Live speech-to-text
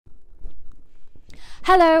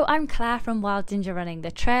Hello, I'm Claire from Wild Ginger Running, the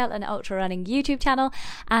trail and ultra running YouTube channel,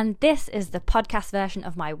 and this is the podcast version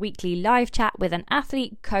of my weekly live chat with an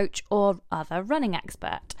athlete, coach, or other running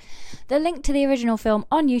expert. The link to the original film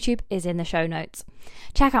on YouTube is in the show notes.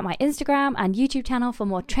 Check out my Instagram and YouTube channel for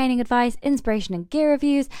more training advice, inspiration, and gear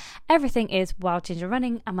reviews. Everything is Wild Ginger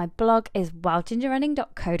Running, and my blog is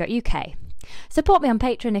wildgingerrunning.co.uk. Support me on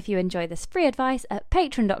Patreon if you enjoy this free advice at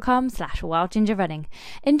patreon.com/wildgingerrunning.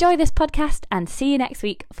 Enjoy this podcast and see you next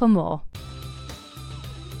week for more.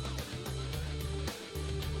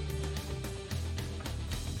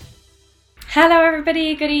 Hello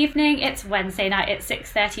everybody, good evening. It's Wednesday night at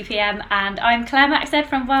 6:30pm and I'm Claire Maxted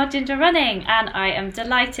from Wild Ginger Running, and I am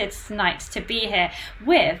delighted tonight to be here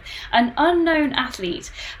with an unknown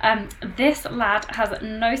athlete. This lad has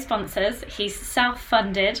no sponsors, he's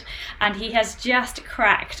self-funded, and he has just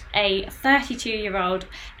cracked a 32-year-old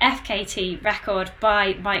FKT record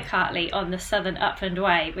by Mike Hartley on the Southern Upland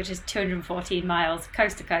Way, which is 214 miles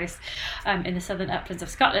coast to coast in the Southern Uplands of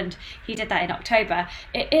Scotland. He did that in October.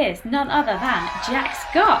 It is none other than Jack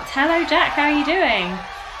Scott. Hello Jack, how are you doing?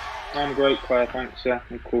 I'm great, Claire, thanks. Yeah,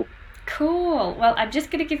 I'm cool. Cool. Well, I'm just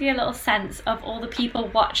going to give you a little sense of all the people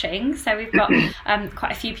watching. So we've got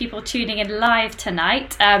quite a few people tuning in live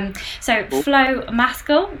tonight. Cool. Flo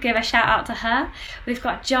Maskell, give a shout out to her. We've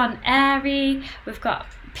got John Airy, we've got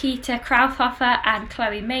Peter Krauthofer and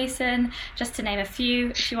Chloe Mason, just to name a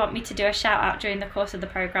few. If you want me to do a shout out during the course of the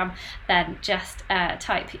programme, then just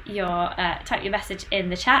type your message in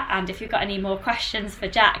the chat, and if you've got any more questions for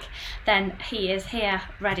Jack, then he is here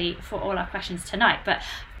ready for all our questions tonight. But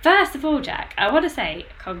first of all, Jack, I want to say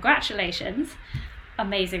congratulations,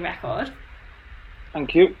 amazing record.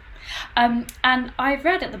 Thank you. And I've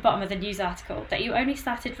read at the bottom of the news article that you only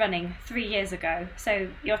started running 3 years ago. So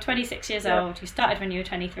you're 26 years old, you started when you were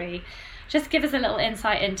 23. Just give us a little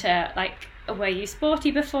insight into, like, were you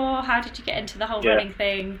sporty before? How did you get into the whole running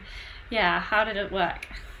thing? Yeah, how did it work?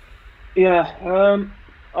 Yeah,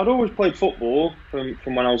 I'd always played football from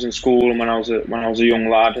when I was in school and when I was a young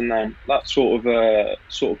lad, and then that sort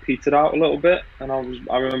of petered out a little bit. And I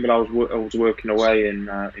remember I was working away in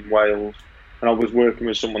Wales. And I was working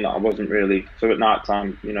with someone that I wasn't really, so at night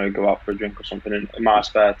time, go out for a drink or something. And in my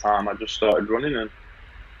spare time, I just started running, and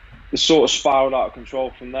it sort of spiraled out of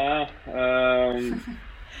control from there. I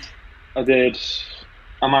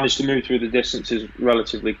managed to move through the distances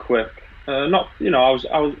relatively quick. I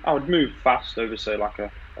would move fast over, say, like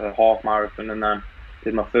a half marathon, and then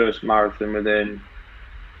did my first marathon within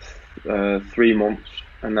 3 months.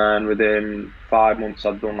 And then within 5 months,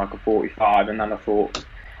 I'd done like a 45, and then I thought,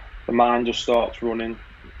 the man just starts running,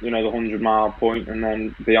 the 100-mile point and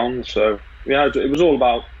then beyond. So yeah, it was all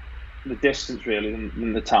about the distance really,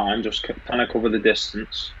 and the time, just kind of cover the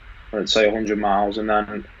distance, let's say 100 miles, and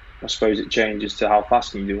then I suppose it changes to how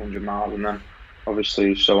fast can you do 100 miles, and then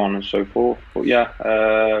obviously so on and so forth. But yeah,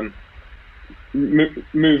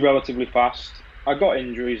 move relatively fast. I got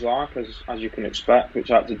injuries, like as you can expect,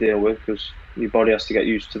 which I had to deal with, because your body has to get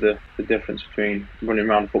used to the difference between running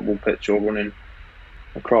around a football pitch or running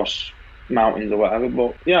across mountains or whatever.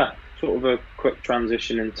 But yeah, sort of a quick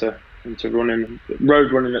transition into running,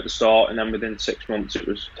 road running at the start, and then within 6 months it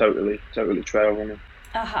was totally trail running.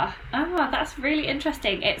 Oh, that's really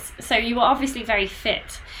interesting. So you were obviously very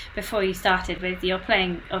fit before you started with your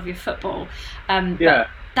playing of your football. But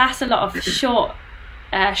that's a lot of short,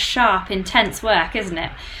 sharp, intense work, isn't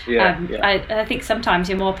it? I think sometimes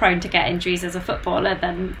you're more prone to get injuries as a footballer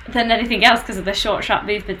than anything else because of the short, sharp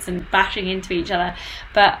movements and bashing into each other.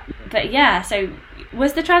 But yeah, so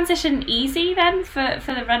was the transition easy then for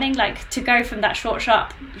the running, like to go from that short,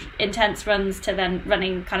 sharp, intense runs to then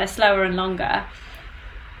running kind of slower and longer?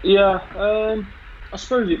 Yeah, I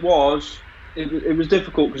suppose it was. It was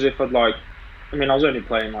difficult because I was only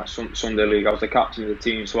playing like Sunday league. I was the captain of the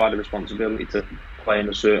team, so I had a responsibility to play in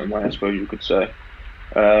a certain way, I suppose you could say.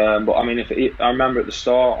 But I mean, I remember at the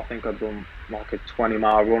start, I think I'd done like a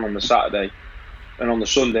 20-mile run on the Saturday, and on the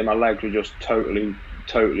Sunday my legs were just totally,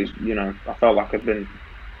 I felt like I'd been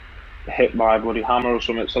hit by a bloody hammer or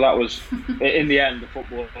something. So that was, in the end, the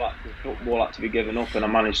football had to be given up, and I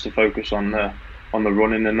managed to focus on the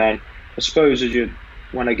running. And then I suppose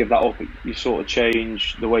when I give that up, you sort of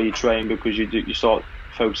change the way you train, because you start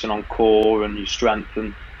focusing on core and your strength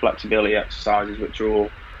and flexibility exercises, which are all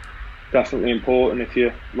definitely important if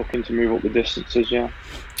you're looking to move up the distances. Yeah.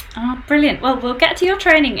 Oh, brilliant. Well, we'll get to your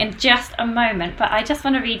training in just a moment, but I just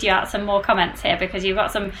want to read you out some more comments here because you've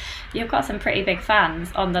got some pretty big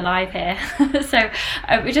fans on the live here. So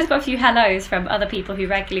we just got a few hellos from other people who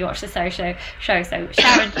regularly watch the show. So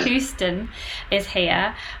Sharon Houston is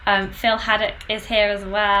here. Phil Haddock is here as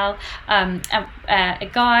well. A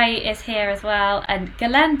Guy is here as well, and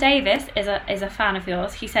Glenn Davis is a fan of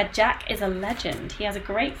yours. He said Jack is a legend. He has a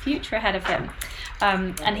great future ahead of him.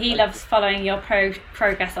 And he loves following your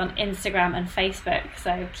progress on Instagram and Facebook.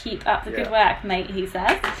 So keep up the good work, mate, he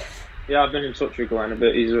says. Yeah, I've been in touch with Glenn a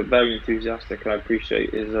bit. He's very enthusiastic. I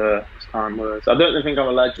appreciate his kind words. I don't think I'm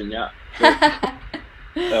a legend yet.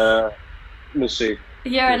 But, we'll see.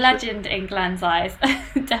 You're a legend in Glenn's eyes,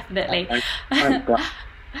 definitely. Thanks,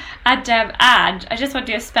 And I just want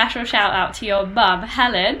to do a special shout out to your mum,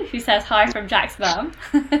 Helen, who says hi from Jack's mum.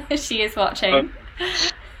 She is watching.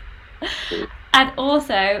 And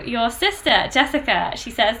also your sister, Jessica. She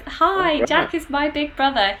says, hi, Jack is my big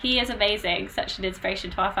brother. He is amazing. Such an inspiration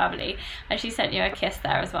to our family. And she sent you a kiss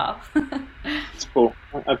there as well. It's cool.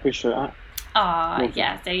 I appreciate that.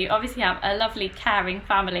 Yeah. So you obviously have a lovely, caring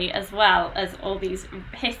family as well as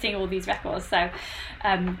hitting all these records. So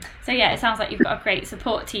yeah, it sounds like you've got a great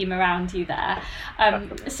support team around you there.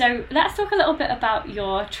 So let's talk a little bit about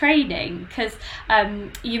your training, because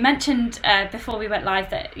you mentioned before we went live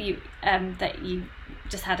that you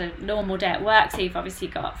just had a normal day at work. So you've obviously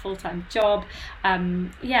got a full-time job. How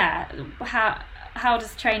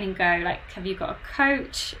does training go? Like, have you got a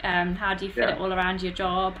coach? How do you fit it all around your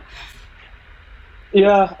job?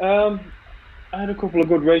 Yeah, I had a couple of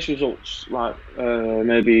good race results, like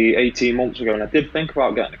maybe 18 months ago, and I did think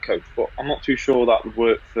about getting a coach, but I'm not too sure that would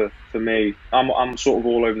work for me. I'm sort of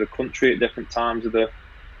all over the country at different times of the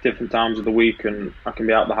week, and I can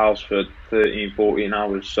be out of the house for 13, 14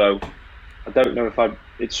 hours. So I don't know if I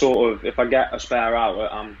get a spare hour,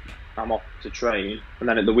 I'm off to train, and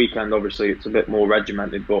then at the weekend, obviously, it's a bit more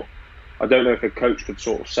regimented. But I don't know if a coach could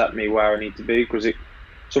sort of set me where I need to be, because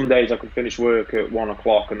some days I could finish work at 1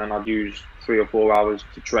 o'clock and then I'd use 3 or 4 hours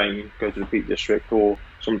to train, go to the Peak District, or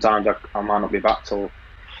sometimes I might not be back till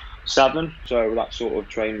 7. So that sort of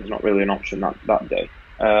training is not really an option that day.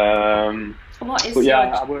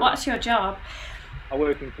 What's your job? I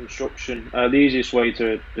work in construction. The easiest way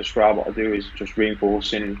to describe what I do is just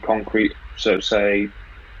reinforcing concrete. So say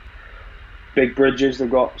big bridges, they've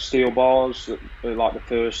got steel bars, like the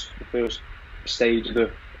first stage of the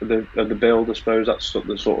build, I suppose. That's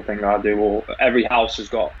the sort of thing I do. Or every house has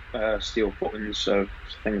got steel footings, so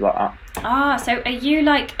things like that. So are you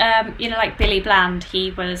like like Billy Bland? He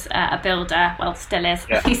was a builder, well, still is.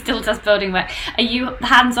 Yeah. He still does building work. Are you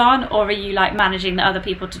hands-on, or are you like managing the other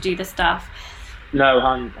people to do the stuff? No,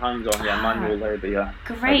 hands-on. Yeah, manual labour. Yeah.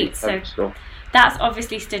 Great. So that's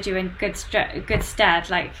obviously stood you in good stead,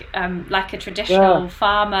 like a traditional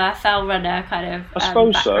farmer, fell runner kind of. I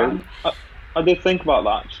suppose background. So. I did think about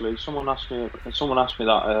that, actually. Someone asked me that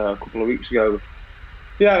a couple of weeks ago.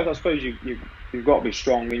 Yeah, I suppose you've got to be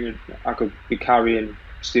strong. I could be carrying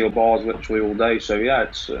steel bars literally all day. So yeah,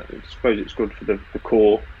 I suppose it's good for the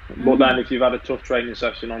core. But then if you've had a tough training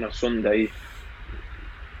session on a Sunday,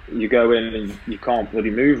 you go in and you can't bloody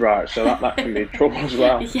move right. So that can be trouble as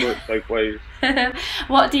well. Yeah. Works both ways.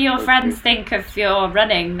 What do your friends think of your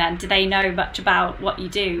running then? Do they know much about what you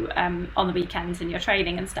do on the weekends and your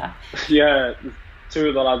training and stuff? Yeah, 2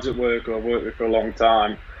 of the lads at work who I've worked with for a long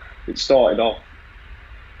time, it started off,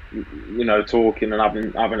 talking and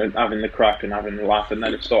having the crack and having the laugh, and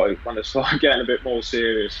then when it started getting a bit more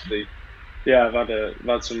serious. I've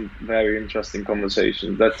had some very interesting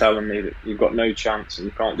conversations. They're telling me that you've got no chance and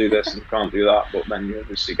you can't do this and you can't do that, but then you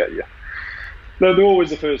obviously get you. They're always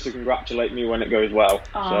the first to congratulate me when it goes well.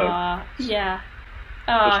 Yeah.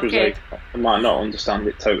 Good. They might not understand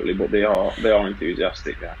it totally, but they are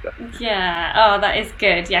enthusiastic. Yeah, definitely. Yeah. That is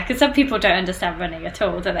good. Yeah, because some people don't understand running at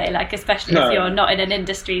all, do they? Like, especially if you're not in an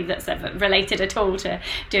industry that's related at all to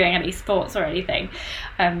doing any sports or anything.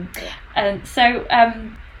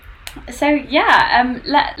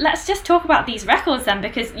 Let's just talk about these records then,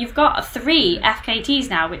 because you've got 3 FKTs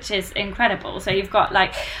now, which is incredible. So you've got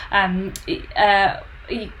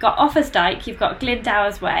you've got Offarsdyke, you've got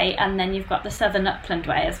Glyndowers Way, and then you've got the Southern Upland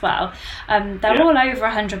Way as well. They're all over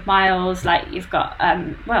 100 miles. Like, you've got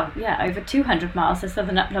over 200 miles the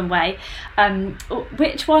Southern Upland Way.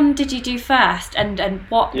 Which one did you do first, and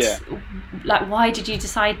what why did you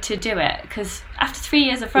decide to do it? Because after 3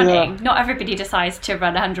 years of running, not everybody decides to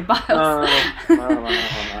run 100 miles.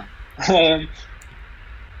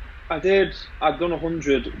 I'd done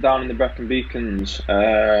 100 down in the Brecon Beacons.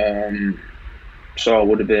 So I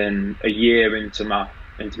would have been a year into my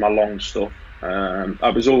long stuff.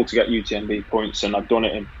 That was all to get UTMB points, and I'd done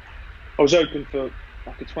it I was open for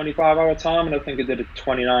like a 25-hour time, and I think I did a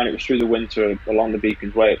 29. It was through the winter along the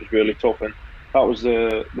Beacons Way. It was really tough, and that was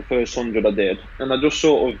the first 100 I did, and I just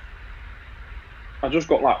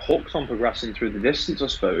got like hooked on progressing through the distance, I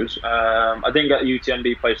suppose. I didn't get a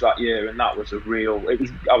UTMB place that year, and that was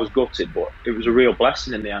I was gutted, but it was a real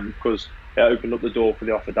blessing in the end, because it opened up the door for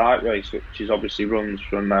the Off a Dyke race, which obviously runs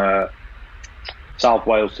from South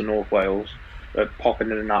Wales to North Wales,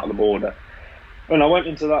 popping in and out of the border. And I went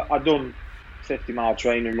into that. I'd done 50-mile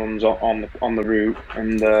training runs on the route,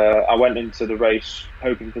 and I went into the race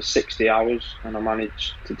hoping for 60 hours, and I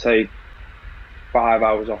managed to take 5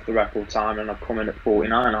 hours off the record time, and I come in at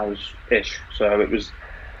 49 hours ish. So it was,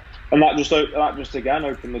 and that just again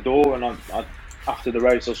opened the door. And I after the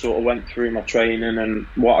race, I sort of went through my training and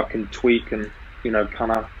what I can tweak, and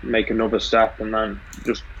kind of make another step, and then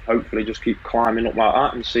just hopefully just keep climbing up like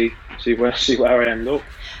that and see where I end up.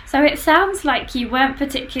 So it sounds like you weren't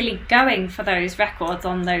particularly going for those records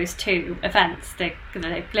on those two events, the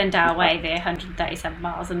Glendale Way, the 137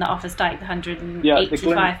 miles, and the Offa's Dyke, the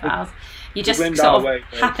 185 miles. You just sort of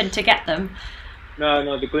happened to get them.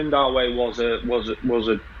 No, the Glendale Way was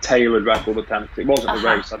a tailored record attempt. It wasn't a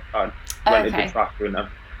race. I went into the track with them.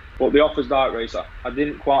 But the Offa's Dyke race, I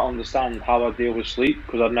didn't quite understand how I deal with sleep,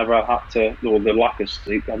 because I'd never had to, or the lack of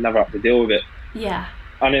sleep, I'd never had to deal with it. Yeah.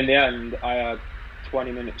 And in the end, I had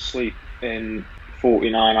 20 minutes sleep in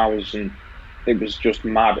 49 hours, and it was just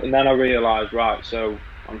mad. And then I realised, right, so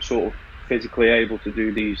I'm sort of physically able to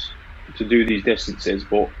do these distances,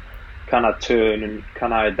 but can I turn and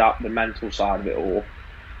can I adapt the mental side of it all?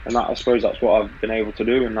 And that, I suppose that's what I've been able to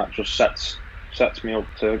do, and that just sets me up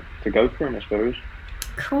to go for them, I suppose.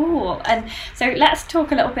 Cool. And so let's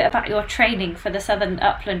talk a little bit about your training for the Southern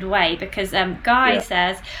Upland Way, because Guy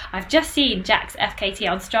says, I've just seen Jack's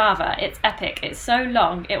FKT on Strava. It's epic. It's so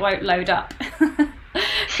long it won't load up.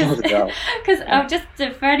 Because just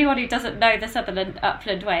for anyone who doesn't know the Southern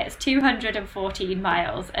Upland Way, it's 214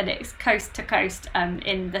 miles, and it's coast to coast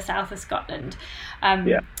in the south of Scotland.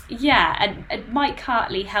 And Mike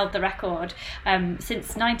Hartley held the record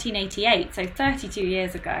since 1988, so 32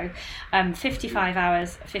 years ago, 55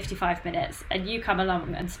 hours, 55 minutes, and you come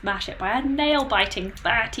along and smash it by a nail-biting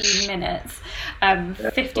 13 minutes,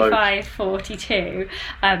 55:42,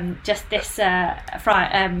 just this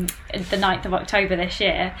the 9th of October this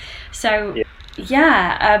year. So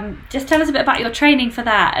just tell us a bit about your training for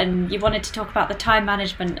that, and you wanted to talk about the time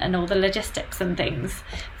management and all the logistics and things.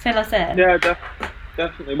 Fill us in. Yeah,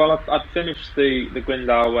 definitely. Well, I'd finished the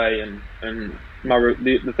Glendale Way, and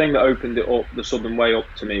the thing that opened it up, the Southern Way up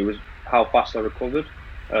to me, was how fast I recovered.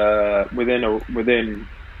 Within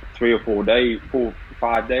 3 or 4 days, 4 or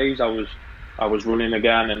 5 days, I was running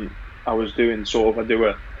again, and I was doing I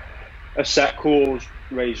do a set course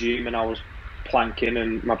regime, and I was planking,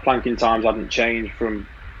 and my planking times hadn't changed from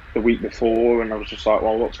the week before, and I was just like,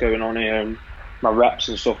 well, what's going on here? And my reps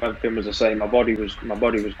and stuff, everything was the same. My body was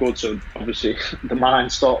good. So obviously the mind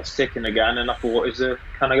starts ticking again, and I thought,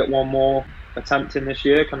 can I get one more attempt in this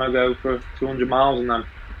year? Can I go for 200 miles? And then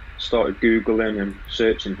started Googling and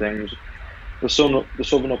searching things. The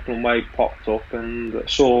Southern Upland Way popped up, and I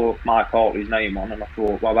saw Mike Hartley's name on, and I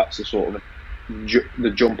thought, well, that's the sort of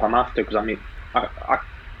the jump I'm after, because I mean,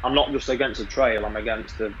 I'm not just against a trail, I'm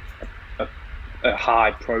against a high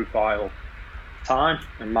profile time,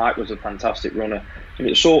 and Mike was a fantastic runner, and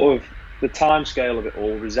it's sort of the time scale of it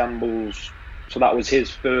all resembles, so that was his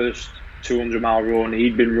first 200-mile run.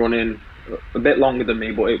 He'd been running a bit longer than me,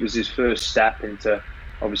 but it was his first step into,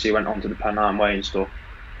 obviously he went on to the Pennine Way and stuff,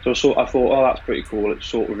 so I thought, oh, that's pretty cool. It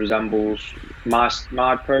sort of resembles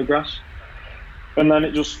my progress, and then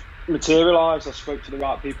it just materialised. I spoke to the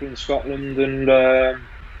right people in Scotland, and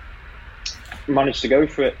managed to go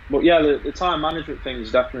for it. But yeah, the time management thing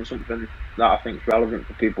is definitely something that I think is relevant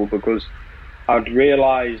for people, because I'd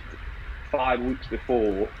realised 5 weeks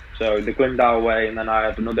before, so the Glendale Way, and then I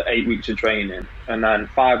had another 8 weeks of training, and then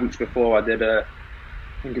 5 weeks before I did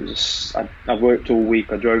I worked all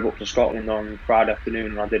week. I drove up to Scotland on Friday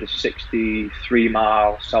afternoon, and I did a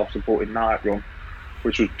 63-mile self-supported night run,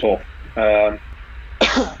 which was tough. But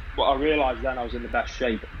I realised then I was in the best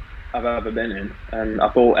shape I've ever been in, and I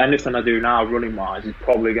thought anything I do now running wise is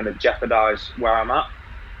probably going to jeopardise where I'm at,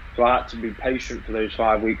 so I had to be patient for those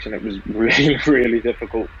 5 weeks, and it was really, really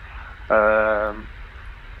difficult. I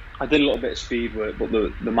did a little bit of speed work, but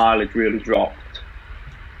the mileage really dropped,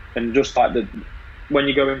 and just like when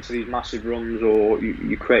you go into these massive runs, or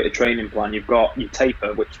you create a training plan, you've got your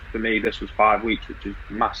taper, which for me this was 5 weeks, which is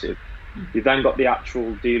massive. You've then got the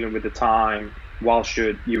actual dealing with the time whilst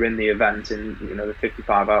you're in the event in the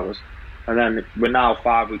 55 hours, And then we're now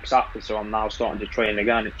 5 weeks after, so I'm now starting to train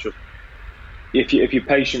again. It's just, if you're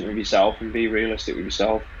patient with yourself and be realistic with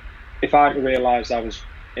yourself, if I hadn't realised I was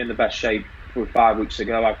in the best shape for 5 weeks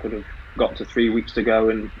ago, I could have got to 3 weeks to go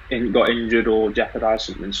and got injured or jeopardised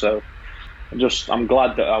something. So I'm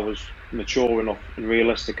glad that I was mature enough and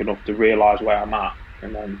realistic enough to realise where I'm at,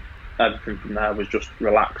 and then everything from there was just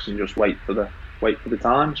relax and just wait for the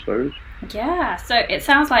time, I suppose. Yeah, so it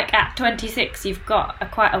sounds like at 26 you've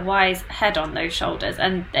got quite a wise head on those shoulders,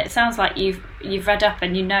 and it sounds like you've read up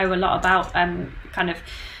and you know a lot about kind of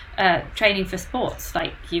training for sports.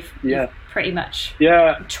 Like you've pretty much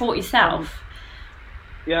taught yourself.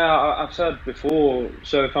 I've said before.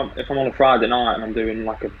 So if I'm on a Friday night and I'm doing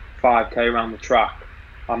like a 5K around the track,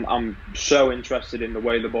 I'm so interested in the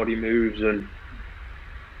way the body moves and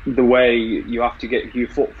the way you have to get your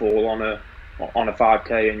footfall on a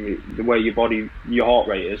 5K, and the way your heart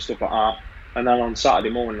rate is, stuff like that. And then on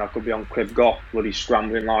Saturday morning I could be on Crib Goth bloody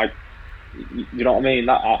scrambling, like, you know what I mean?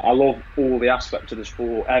 I love all the aspects of the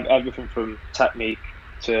sport, everything from technique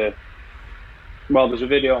to, well, there's a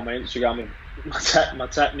video on my Instagram of my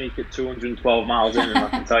technique at 212 miles in, and I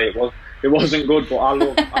can tell you it wasn't good, but I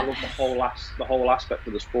love the whole aspect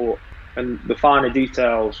of the sport and the finer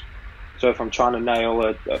details. So if I'm trying to nail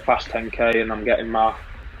a fast 10K and I'm getting my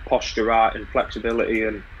posture right and flexibility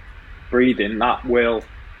and breathing, that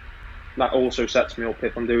also sets me up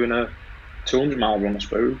if I'm doing a 200-mile run, I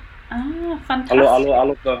suppose. Oh, fantastic!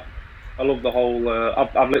 I love the whole.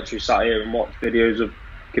 I've literally sat here and watched videos of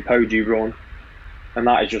Kipchoge run, and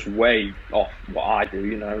that is just way off what I do.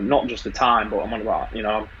 You know, not just the time, but I'm on about, I'm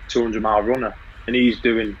a 200-mile runner, and he's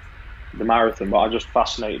doing the marathon. But I'm just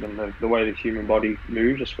fascinated in the way the human body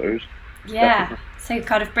moves, I suppose. Yeah. Definitely. So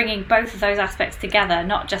kind of bringing both of those aspects together,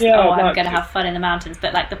 not just I'm going to have fun in the mountains,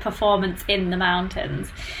 but like the performance in the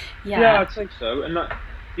mountains. Yeah, I'd say so. And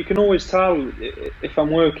you can always tell if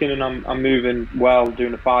I'm working and I'm moving well,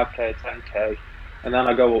 doing a 5K, 10K, and then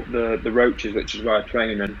I go up the Roaches, which is where I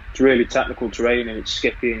train, and it's really technical terrain and it's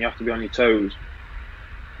skippy and you have to be on your toes.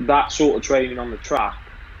 That sort of training on the track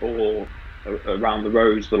or around the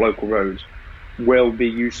roads, the local roads, will be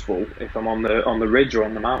useful if I'm on the ridge or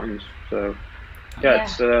on the mountains. So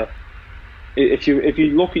it's if you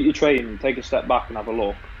look at your training, take a step back and have a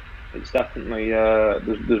look, it's definitely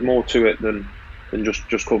there's more to it than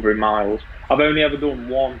just covering miles. I've only ever done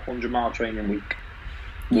 100-mile training week.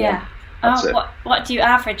 Yeah. What do you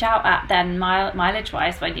average out at then, mileage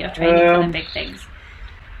wise, when you're training for the big things?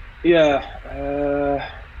 Yeah,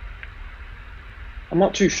 I'm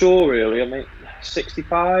not too sure really. I mean,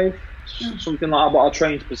 65, something like that. But I'll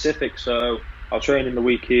train specific, so I'll train in the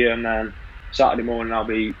week here, and then Saturday morning I'll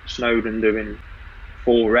be snowed and doing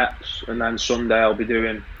 4 reps, and then Sunday I'll be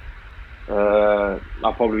doing. I'll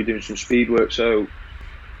probably be doing some speed work. So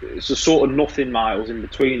it's a sort of nothing miles in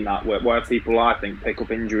between that, where people, I think, pick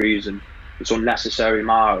up injuries and it's unnecessary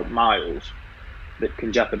miles that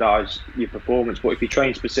can jeopardise your performance. But if you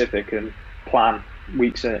train specific and plan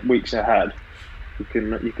weeks ahead, you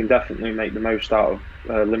can definitely make the most out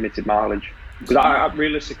of limited mileage. Because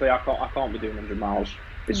realistically, I can't be doing 100 miles.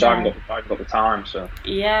 I haven't got the time. So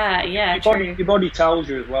your body tells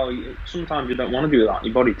you as well. Sometimes you don't want to do that.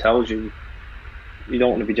 Your body tells you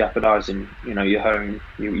don't want to be jeopardising, your home,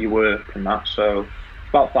 your work, and that. So it's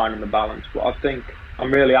about finding the balance. But I think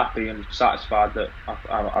I'm really happy and satisfied that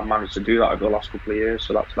I've managed to do that over the last couple of years.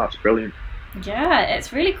 So that's brilliant. Yeah,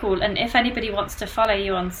 it's really cool. And if anybody wants to follow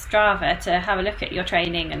you on Strava to have a look at your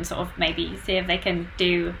training and sort of maybe see if they can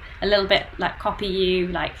do a little bit, like copy you,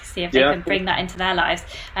 like see if they can bring that into their lives.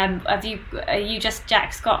 Are you just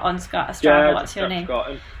Jack Scott on Strava? Yeah, what's your name?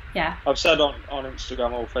 Scott. Yeah. I've said on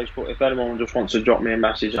Instagram or Facebook, if anyone just wants to drop me a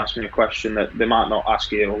message, ask me a question that they might not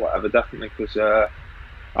ask you or whatever, definitely, because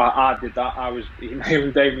I did that. I was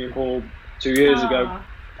emailing Damien Hall 2 years ago,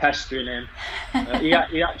 pestering him. He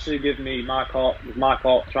actually gave me Mike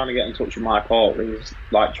Hart, trying to get in touch with Mike Hart. He's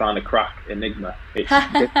like trying to crack Enigma.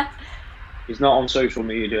 He's not on social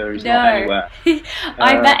media, he's not anywhere.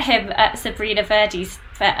 I met him at Sabrina Verdi's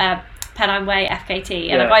Pennine Way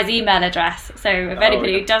FKT, and I've got his email address, so if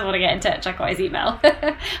anybody does want to get in touch, I've got his email.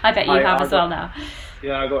 I bet you have as well now.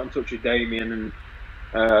 Yeah, I got in touch with Damien, and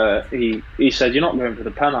he said, "You're not going for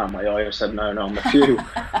the Pennine Way?" I said, "No, I'm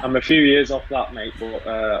a few years off that, mate, but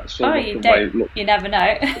you never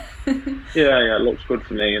know." yeah, it looks good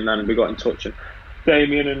for me. And then we got in touch, and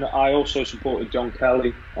Damien and I also supported John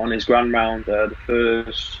Kelly on his Grand Round, the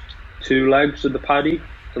first 2 legs of the Paddy,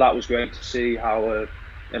 so that was great to see how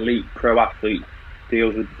elite pro athlete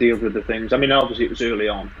deals with the things. I mean, obviously it was early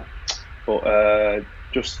on, but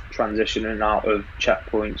just transitioning out of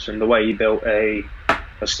checkpoints and the way he built a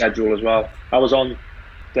a schedule as well. I was on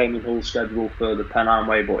Damien Hull's schedule for the Pennine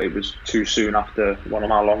Way, but it was too soon after one of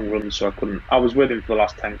my long runs, so I couldn't. I was with him for the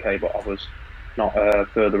last 10k, but I was not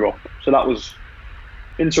further up. So that was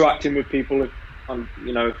interacting with people, and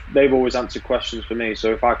they've always answered questions for me.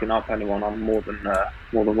 So if I can help anyone, I'm more than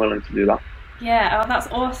willing to do that. Yeah, oh, that's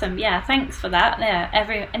awesome. Yeah, thanks for that. Yeah,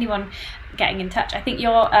 anyone getting in touch. I think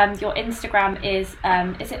your Instagram is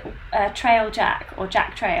it Trail Jack or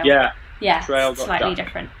Jack Trail? Yeah, Trail slightly Jack.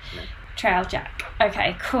 Different. Yeah. Trail Jack.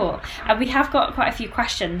 Okay, cool. And we have got quite a few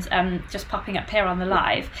questions just popping up here on the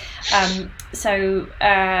live. So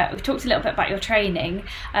we've talked a little bit about your training.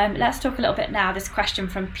 Let's talk a little bit now. This question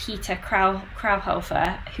from Peter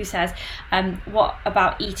Krauhofer, who says, "What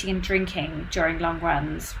about eating and drinking during long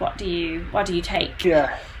runs? What do you take?"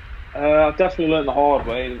 Yeah, I've definitely learned the hard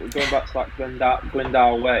way. Going back to that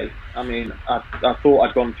Glendower Way. I mean, I thought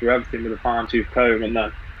I'd gone through everything with a fine-tooth comb, and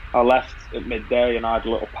then I left at midday and I had a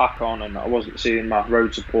little pack on, and I wasn't seeing my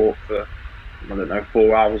road support for,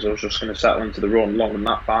 4 hours. I was just going to settle into the run longer than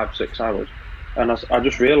that, 5-6 hours. And I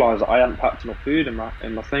just realised that I hadn't packed enough food in my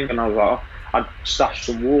thing, and I was like, I'd stashed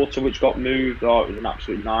some water which got moved. Oh, it was an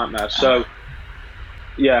absolute nightmare. So,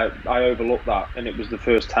 yeah, I overlooked that, and it was the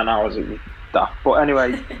first 10 hours it was that. But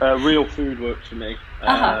anyway, real food works for me.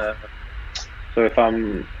 So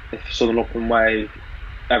if Southern Upland Way,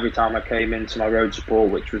 every time I came into my road support,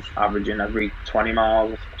 which was averaging every 20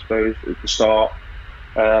 miles, I suppose, at the start,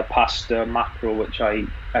 pasta, mackerel, which I eat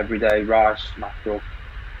every day, rice, mackerel,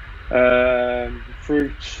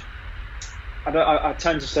 fruit. I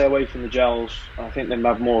tend to stay away from the gels. I think they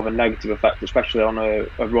have more of a negative effect, especially on a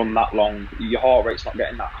run that long. Your heart rate's not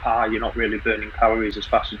getting that high, you're not really burning calories as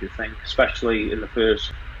fast as you think, especially in the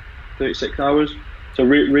first 36 hours. So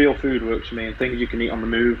real food works for me, and things you can eat on the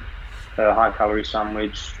move. High calorie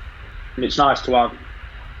sandwich, and it's nice to have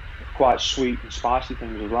quite sweet and spicy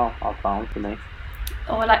things as well, I've found, for me.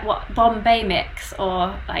 Or like what, Bombay mix,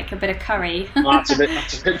 or like a bit of curry? That's a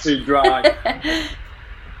bit too dry.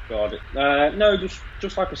 God, no,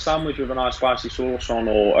 just like a sandwich with a nice spicy sauce on,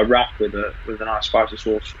 or a wrap with a nice spicy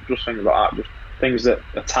sauce. Just things like that, just things that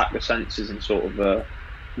attack the senses and sort of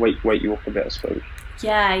wake you up a bit, I suppose.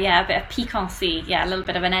 Yeah, a bit of piquancy, a little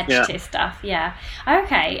bit of an edge to stuff,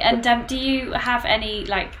 Okay, and do you have any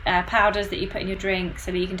powders that you put in your drinks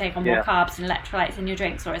so that you can take on more carbs and electrolytes in your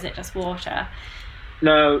drinks, or is it just water?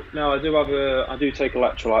 No, I do take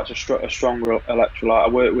electrolytes, a stronger electrolyte. I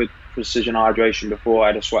worked with Precision Hydration before. I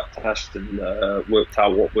had a sweat test and worked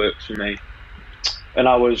out what works for me. And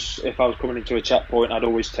if I was coming into a checkpoint, I'd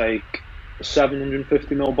always take a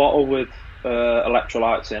 750ml bottle with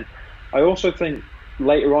electrolytes in. I also think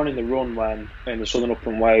later on in the run, when in the Southern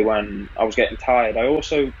Upland Way, when I was getting tired, I don't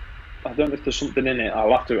know if there's something in it.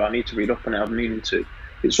 I need to read up on it. I'm meaning to.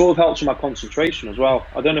 It sort of helps with my concentration as well.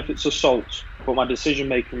 I don't know if it's the salts, but my decision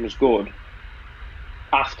making was good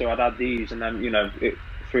after I'd had these, and then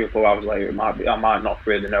 3 or 4 hours later, I might not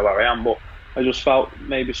really know where I am, but I just felt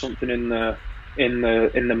maybe something in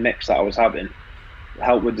the mix that I was having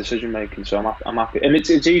helped with decision making. So I'm happy, and it's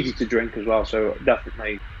easy to drink as well. So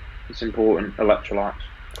definitely, it's important, electrolytes,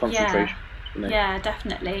 concentration. Yeah,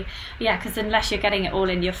 definitely. Yeah, because unless you're getting it all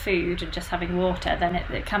in your food and just having water, then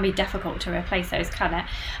it can be difficult to replace those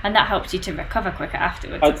and that helps you to recover quicker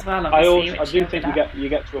afterwards as well. Obviously, I do think you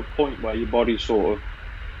get to a point where your body sort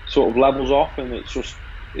of levels off, and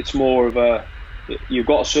it's more of you've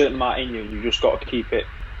got a certain amount in you, and you just got to keep it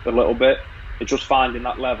a little bit. It's just finding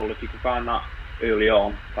that level. If you can find that early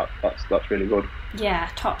on, that's really good. Yeah,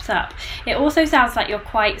 tops up. It also sounds like you're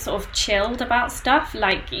quite sort of chilled about stuff.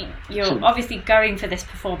 Like you're obviously going for this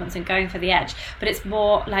performance and going for the edge, but it's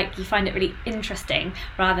more like you find it really interesting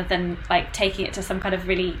rather than like taking it to some kind of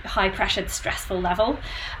really high pressured, stressful level.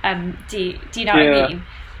 Do you know what I mean?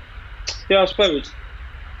 Yeah, I suppose.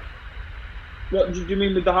 What do you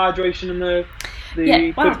mean with the hydration and the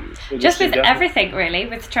just with everything really,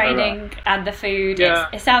 with training and the food.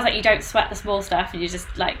 It sounds like you don't sweat the small stuff, and you just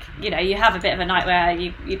you have a bit of a night where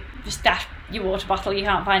you just dash your water bottle, you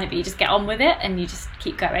can't find it, but you just get on with it and you just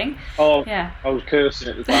keep going. I was cursing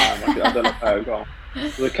at the time. I don't know how it got.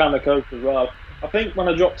 The can of Coke as well. I think when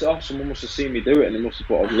I dropped it off, someone must have seen me do it, and they must have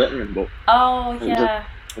thought I was littering. But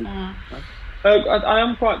I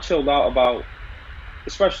am quite chilled out about,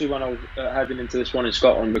 especially when I was heading into this one in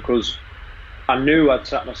Scotland, because I knew I'd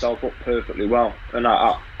set myself up perfectly well, and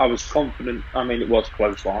I was confident. I mean, it was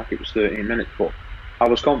close, it was 13 minutes, but I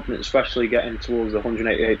was confident, especially getting towards the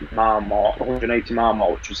 180 mile mark,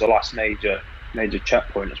 which was the last major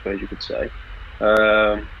checkpoint, I suppose you could say.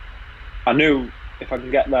 I knew if I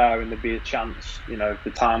could get there and there'd be a chance, if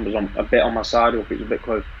the time was a bit on my side or if it was a bit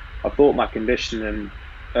close. I thought my conditioning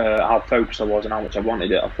how focused I was and how much I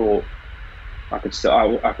wanted it, I thought I could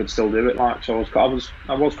still do it. Like, so I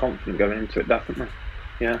was confident going into it, definitely.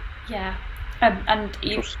 Yeah. Yeah. And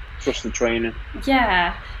you trust the training.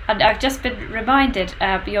 Yeah, and I've just been reminded.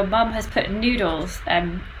 Your mum has put noodles.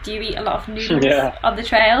 Do you eat a lot of noodles on the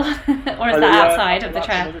trail, or is that outside of the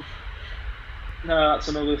trail? No, that's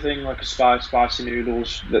another thing. Like a spicy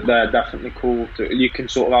noodles, that they're definitely cool. You can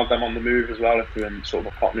sort of have them on the move as well if you're in sort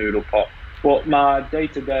of a pot noodle pot. But my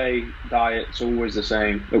day-to-day diet's always the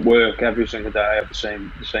same. At work, every single day, I have the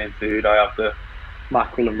same food. I have the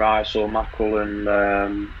mackerel and rice, or mackerel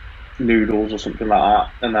and noodles, or something like that.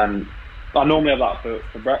 And then I normally have that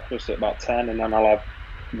for breakfast at about 10, and then I'll have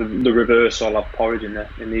the reverse. I'll have porridge in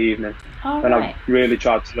the evening. Oh, and right. I've really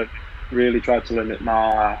tried to limit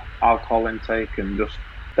my alcohol intake, and just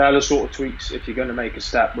they're the sort of tweaks. If you're going to make a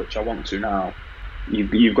step, which I want to now,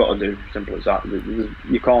 you've got to do. Simple as that.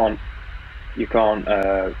 You can't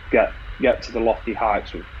get to the lofty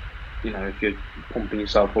heights of, if you're pumping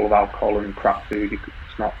yourself full of alcohol and crap food.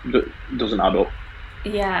 It doesn't add up.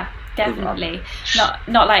 Yeah, definitely.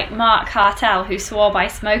 Not like Mark Hartel, who swore by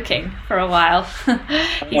smoking for a while.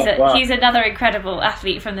 He's another incredible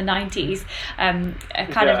athlete from the 90s,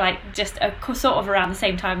 kind of like just sort of around the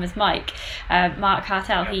same time as Mike. Mark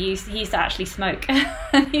Hartel, he used to actually smoke.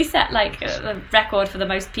 He set like the record for the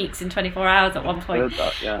most peaks in 24 hours at one point.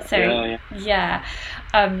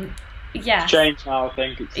 It's changed now, I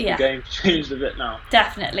think. The game's changed a bit now.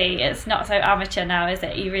 Definitely. It's not so amateur now, is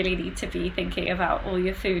it? You really need to be thinking about all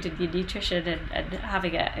your food and your nutrition and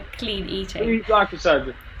having a clean eating. Like I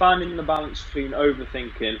said, finding the balance between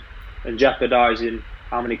overthinking and jeopardising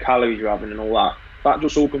how many calories you're having and all that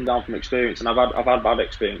just all comes down from experience, and I've had bad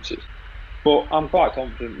experiences. But I'm quite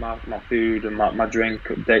confident my food and my drink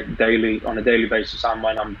daily, on a daily basis, and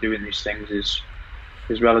when I'm doing these things is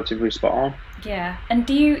relatively spot on. Yeah. And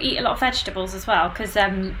do you eat a lot of vegetables as well? Because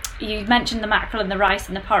you mentioned the mackerel and the rice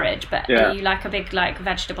and the porridge, but are you like a big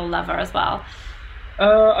vegetable lover as well?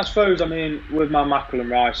 I suppose, with my mackerel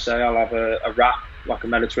and rice, say I'll have a wrap, like a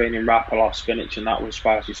Mediterranean wrap. I'll have spinach and that with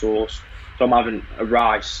spicy sauce. So I'm having a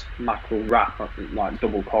rice mackerel wrap, like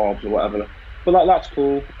double carbs or whatever. But that's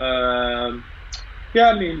cool.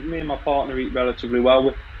 Me and my partner eat relatively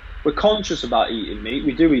well. We're conscious about eating meat.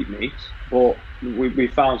 We do eat meat, but we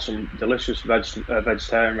found some delicious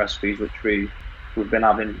vegetarian recipes which we've been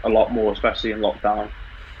having a lot more, especially in lockdown.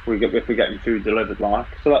 If we're getting food delivered,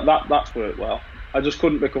 so that's worked well. I just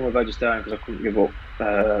couldn't become a vegetarian because I couldn't give up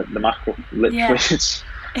the mackerel. Literally,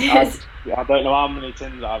 I don't know how many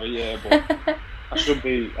tins I have a year, but I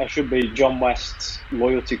should be John West's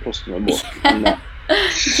loyalty customer, but I'm not.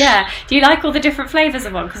 Yeah. Do you like all the different flavours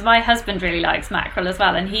of one? Because my husband really likes mackerel as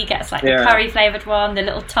well, and he gets like the curry flavoured one, the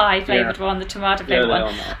little Thai flavoured one, the tomato flavoured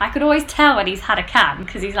one. I could always tell when he's had a can,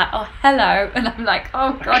 because he's like, oh, hello, and I'm like,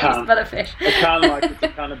 oh god, you smell a fish. A can, like it's a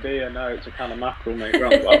can of beer, no, it's a can of mackerel, mate.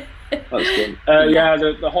 Right, well, that's good.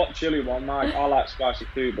 The hot chili one, I like spicy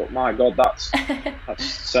food, but my god, that's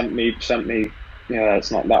sent me. Yeah,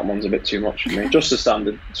 it's not, that one's a bit too much for me. Just the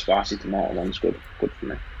standard spicy tomato one's good for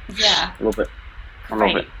me. Yeah, I love it.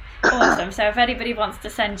 Great. Awesome. So if anybody wants to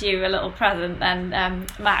send you a little present, then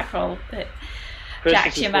mackerel.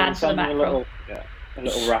 Jack's your man for the mackerel.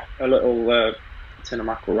 A little tin of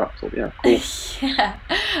mackerel wrapped up. Yeah, cool. Yeah.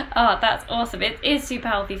 Oh, that's awesome. It is super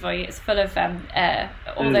healthy for you. It's full of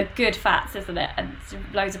all the good fats, isn't it? And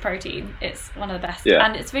loads of protein. It's one of the best. Yeah.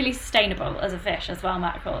 And it's really sustainable as a fish as well,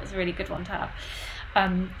 mackerel. It's a really good one to have.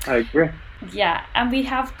 I agree. Yeah, and we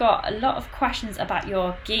have got a lot of questions about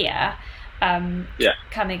your gear.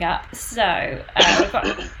 Coming up. So we've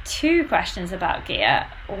got 2 questions about gear.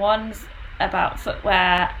 One's about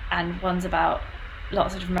footwear and one's about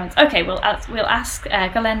lots of different runs. Okay, we'll ask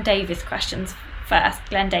Glenn Davies questions first.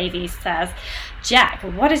 Glenn Davies says, Jack,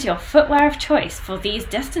 what is your footwear of choice for these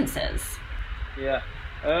distances? Yeah.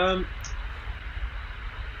 When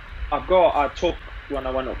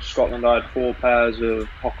I went up to Scotland, I had 4 pairs of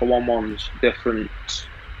Hoka 1-1s, different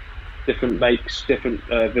makes, different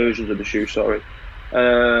versions of the shoe, sorry.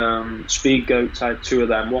 Speed Goats, I had 2 of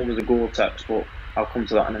them. One was a Gore-Tex, but I'll come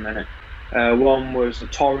to that in a minute. One was the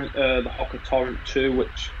Hoka Torrent 2,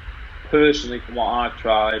 which personally, from what I've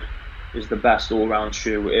tried, is the best all-round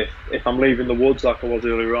shoe. If I'm leaving the woods like I was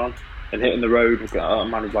earlier on and hitting the road, I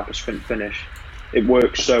manage like a sprint finish. It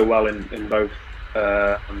works so well in both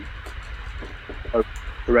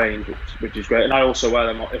terrains, which is great. And I also wear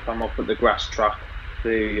them if I'm up at the grass track.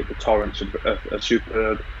 The Torrents are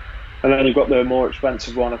superb. And then you've got the more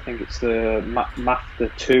expensive one. I think it's the Mafta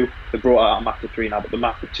 2. They brought out a Mafta 3 now, but the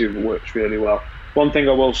Mafta 2 works really well. One thing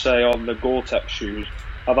I will say on the Gore-Tex shoes,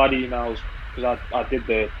 I've had emails because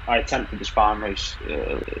I attempted the Spine race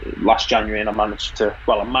last January, and I managed to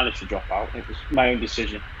drop out. It was my own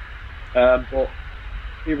decision. But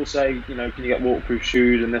people say, can you get waterproof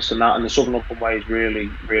shoes and this and that, and the Southern Upland Way is really,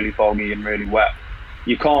 really boggy and really wet.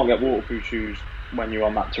 You can't get waterproof shoes when you're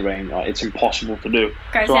on that terrain. It's impossible to do.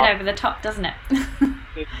 Goes in over the top, doesn't it?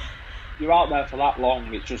 You're out there for that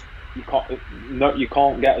long. It's just you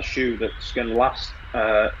can't get a shoe that's going to last.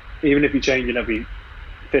 Even if you're changing every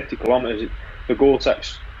 50 kilometres, the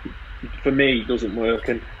Gore-Tex for me doesn't work,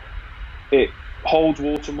 and it holds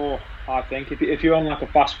water more. I think if you're on like a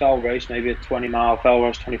fast fell race, maybe a 20-mile fell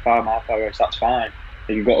race, 25-mile fell race, that's fine.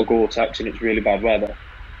 If you've got a Gore-Tex and it's really bad weather.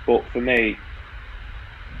 But for me,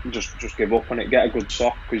 just give up on it. Get a good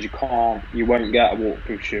sock, because you won't get a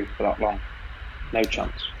waterproof shoe for that long. No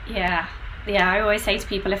chance. Yeah. I always say to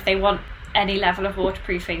people, if they want any level of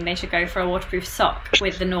waterproofing, they should go for a waterproof sock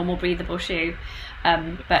with the normal breathable shoe.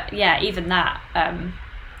 But yeah, even that,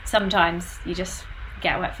 sometimes you just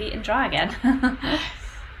get wet feet and dry again.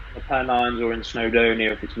 The Pennines or in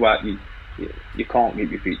Snowdonia, if it's wet, you can't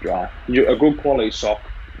keep your feet dry. A good quality sock,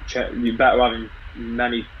 you're better having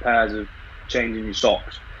many pairs of changing your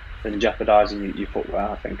socks than jeopardising your footwear.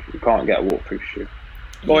 I think you can't get a waterproof shoe.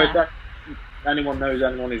 But if anyone knows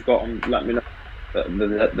anyone who's got them, let me know.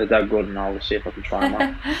 They're dead good, and I'll see if I can try them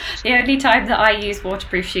out. The only time that I use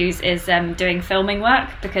waterproof shoes is doing filming work,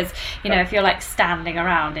 because if you're like standing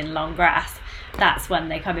around in long grass, that's when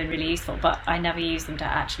they come in really useful, but I never use them to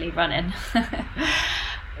actually run in.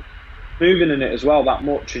 Moving in it as well that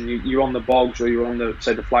much, and you're on the bogs, or you're on the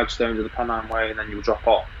flagstones of the Pennine Way, and then you'll drop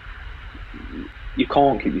off. You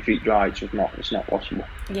can't keep your feet dry. It's not possible.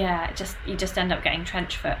 Yeah, you just end up getting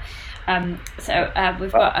trench foot.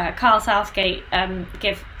 We've got Carl Southgate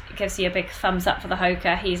gives you a big thumbs up for the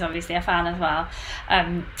Hoka. He's obviously a fan as well.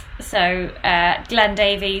 Glenn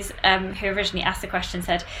Davies, who originally asked the question,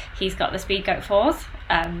 said he's got the Speedgoat 4s,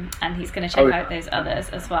 and he's going to check out those others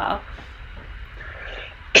as well.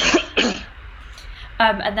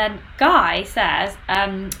 And then Guy says,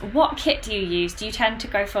 what kit do you use? Do you tend to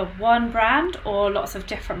go for one brand or lots of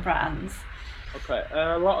different brands? Okay,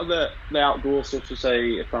 a lot of the outdoor stuff, to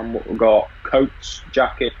say, if I've got coats,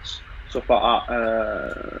 jackets, stuff like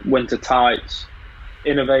that, winter tights,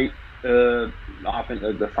 Innovate, I think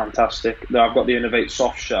they're fantastic. I've got the Innovate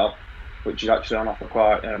soft shell, which is actually on offer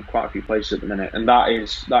quite a few places at the minute, and that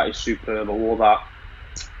is superb. I wore that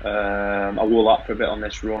for a bit on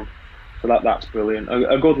this run, so that's brilliant.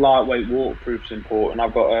 A good lightweight waterproof's important.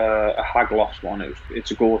 I've got a Hagloss one.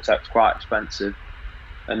 It's a Gore-Tex, quite expensive.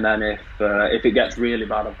 And then if it gets really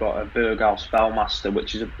bad, I've got a Berghaus Fellmaster,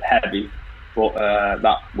 which is heavy, but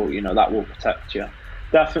that will protect you.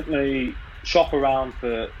 Definitely shop around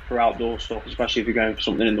for outdoor stuff, especially if you're going for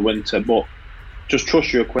something in the winter. But just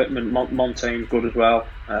trust your equipment. Montaigne's good as well.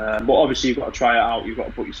 But obviously you've got to try it out. You've got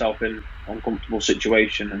to put yourself in an uncomfortable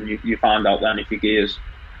situation, and you find out then if your gear's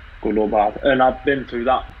good or bad. And I've been through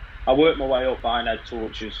that. I worked my way up buying head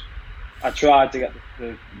torches. I tried to get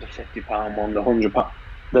the £50 one, the £100.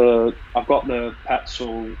 I've got the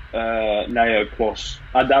Petzl Neo Plus.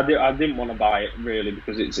 I didn't want to buy it really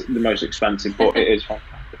because it's the most expensive, but it is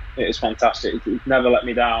fantastic. It is fantastic. It's never let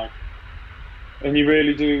me down, and you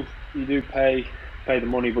really do. You do pay the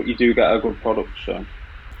money, but you do get a good product. So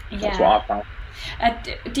that's what I found.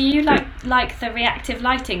 Do you like the reactive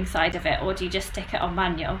lighting side of it, or do you just stick it on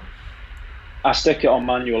manual? I stick it on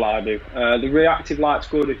manual. I do. The reactive light's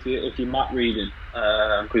good if you're map reading,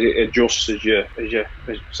 because it adjusts as you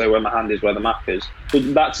say where my hand is, where the map is.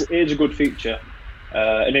 But it is a good feature.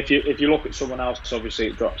 And if you look at someone else, obviously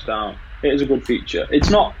it drops down. It is a good feature.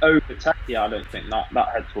 It's not over techy, I don't think, that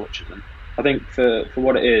head torch isn't. I think for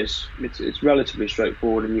what it is, it's relatively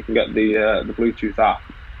straightforward, and you can get the Bluetooth app.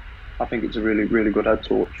 I think it's a really, really good head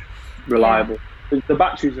torch. Reliable. Yeah. The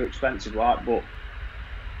batteries are expensive, right? But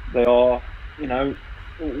they are.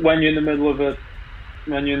 When you're in the middle of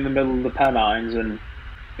the Pennines and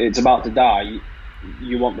it's about to die,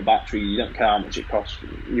 you want the battery. You don't care how much it costs.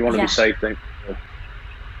 You want to be safe.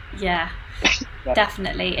 Yeah,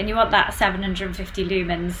 definitely. And you want that 750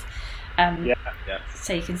 lumens,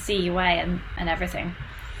 so you can see your way and everything.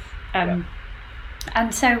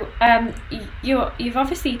 And so you've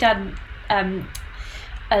obviously done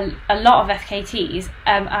a lot of FKTs.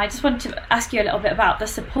 I just wanted to ask you a little bit about the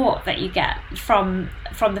support that you get from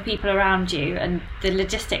the people around you and the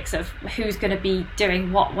logistics of who's going to be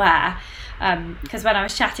doing what where. Because when I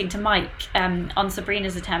was chatting to Mike on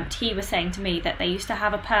Sabrina's attempt, he was saying to me that they used to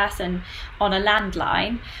have a person on a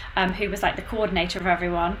landline who was like the coordinator of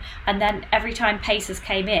everyone, and then every time pacers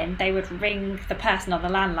came in, they would ring the person on the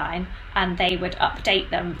landline and they would update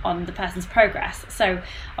them on the person's progress. So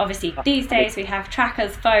obviously these days we have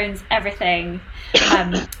trackers, phones, everything.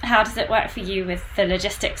 How does it work for you with the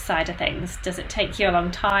logistics side of things? Does it take you a long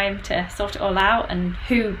time to sort it all out, and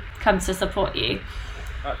who comes to support you?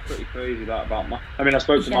 That's pretty crazy, that about Mike. I mean, I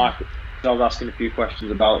spoke to Mike, I was asking a few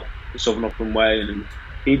questions about the Southern Upland Way, and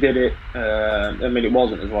he did it. I mean, it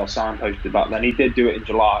wasn't as well signposted back then. He did do it in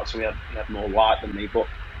July, so he had more light than me. But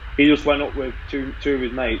he just went up with two of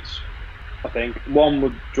his mates. I think one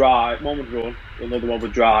would run, another one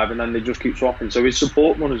would drive, and then they just keep swapping. So his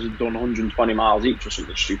support runners had done 120 miles each or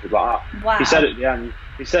something stupid like that. Wow. He said at the end,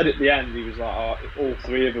 he was like, all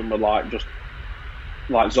three of them were like just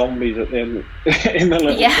like zombies at the end in the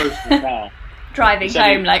little coastal town. Driving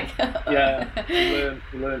home,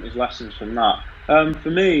 he learned his lessons from that. For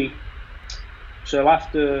me, so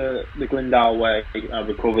after the Glendale Way, I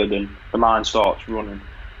recovered and the mind starts running.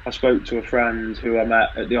 I spoke to a friend who I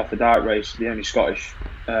met at the Off the Dyke race, the only Scottish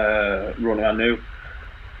runner I knew.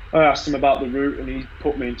 I asked him about the route, and he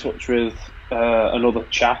put me in touch with another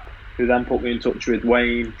chap, who then put me in touch with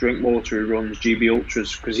Wayne Drinkwater, who runs GB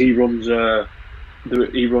Ultras, because he runs a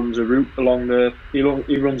route along he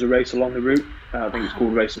runs a race along the route. I think it's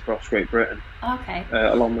called Race Across Great Britain. Okay.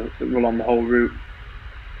 Along the whole route,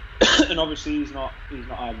 and obviously he's not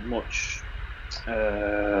had much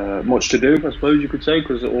to do, I suppose you could say,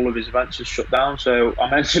 because all of his events are shut down. So I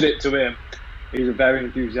mentioned it to him. He's a very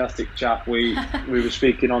enthusiastic chap. We were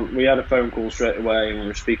speaking on. We had a phone call straight away, and we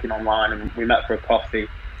were speaking online, and we met for a coffee.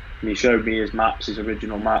 And he showed me his maps, his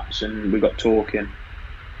original maps, and we got talking.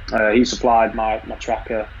 He supplied my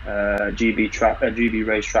tracker, GB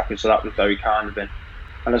race tracker, so that was very kind of him.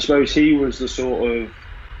 And I suppose he was the sort of,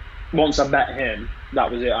 once I met him, that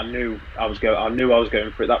was it. I knew I was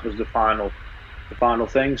going for it. That was the final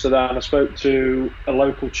thing. So then I spoke to a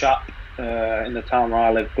local chap in the town where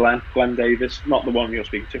I live, Glenn Davis, not the one you're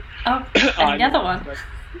speaking to. Oh, another one.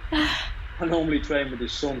 I normally train with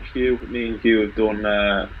his son Hugh. Me and Hugh have done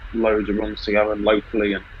loads of runs together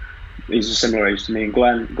locally, and he's a similar age to me. And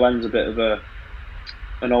Glenn's a bit of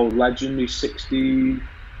an old legend. He's 65,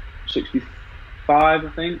 I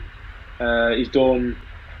think.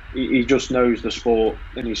 He just knows the sport,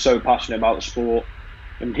 and he's so passionate about the sport.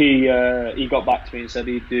 And he got back to me and said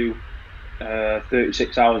he'd do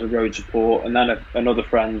 36 hours of road support. And then another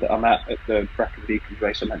friend that I met at the Brecon Beacons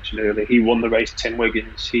race I mentioned earlier, he won the race, Tim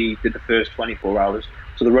Wiggins. He did the first 24 hours.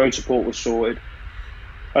 So the road support was sorted.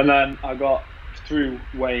 And then I got, through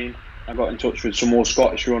Wayne, I got in touch with some more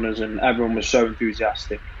Scottish runners, and everyone was so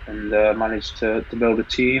enthusiastic, and managed to build a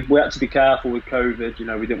team. We had to be careful with COVID.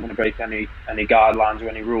 We didn't want to break any guidelines or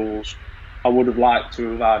any rules. I would have liked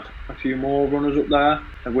to have had a few more runners up there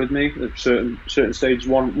with me at certain stages.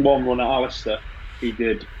 One runner, Alistair, he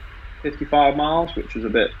did 55 miles, which was a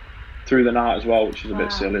bit through the night as well, which is a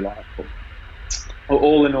bit silly. But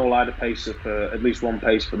all in all, I had a pacer for at least one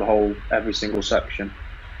pace for every single section,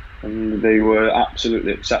 and they were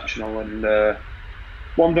absolutely exceptional. And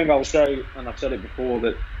one thing I'll say, and I've said it before,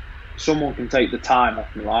 that someone can take the time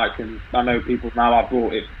off me, and I know people now have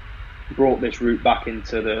brought this route back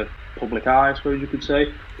into the public eye, I suppose you could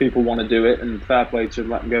say. People want to do it, and fair play to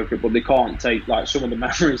let them go for it, but they can't take, some of the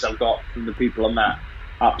memories I've got from the people I met,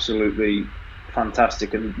 absolutely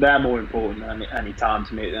fantastic, and they're more important than any time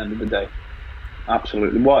to me at the end of the day.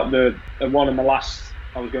 Absolutely. One of my last,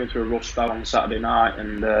 I was going through a rough spell on Saturday night,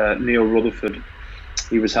 and Neil Rutherford,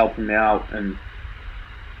 he was helping me out, and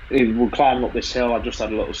he would climb up this hill. I just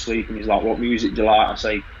had a little sleep, and he's like, "What music do you like?" I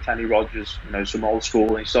say, "Kenny Rogers, some old school,"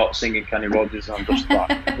 and he starts singing Kenny Rogers, and I'm just like,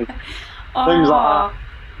 things like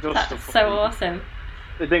that. That's so awesome.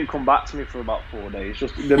 It didn't come back to me for about 4 days.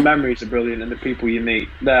 Just the memories are brilliant, and the people you meet,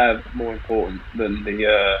 they're more important than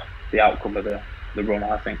the outcome of the run,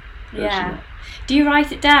 I think. Personally. Yeah. Do you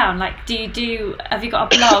write it down? Have you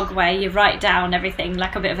got a blog where you write down everything,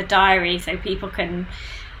 like a bit of a diary, so people can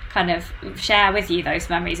kind of share with you those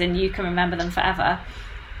memories and you can remember them forever?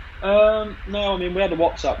 No, I mean, we had a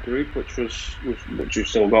WhatsApp group which we've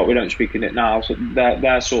still got. We don't speak in it now, so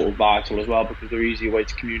they're sort of vital as well, because they're an easier way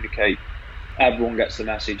to communicate. Everyone gets the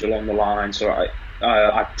message along the line. So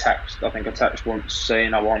I text once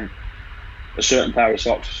saying I want a certain pair of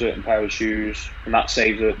socks, a certain pair of shoes, and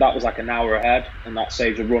that was like an hour ahead, and that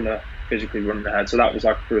saves a runner physically running ahead. So that was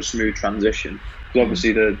like for a smooth transition, because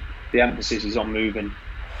obviously the emphasis is on moving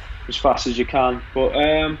as fast as you can. But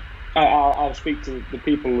I'll speak to the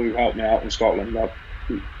people who helped me out in Scotland.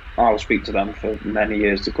 I'll speak to them for many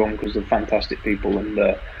years to come because they're fantastic people, and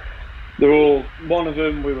they're all. One of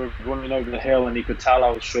them, we were running over the hill, and he could tell I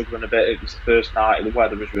was struggling a bit. It was the first night, the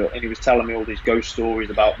weather was real, and he was telling me all these ghost stories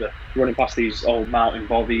about the running past these old mountain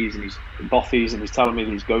bothies, and he's telling me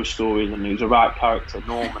these ghost stories, and he was a right character,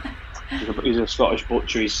 Norman. He's a Scottish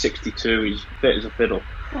butcher. He's 62. He's fit as a fiddle.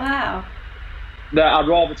 Wow. I'd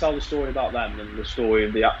rather tell the story about them than the story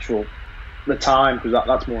of the time, because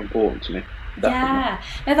that's more important to me. Definitely. Yeah,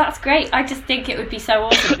 no, that's great. I just think it would be so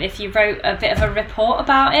awesome if you wrote a bit of a report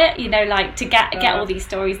about it, like to get all these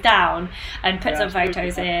stories down and put some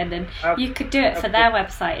photos in, and you could do it for their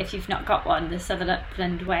website if you've not got one, the Southern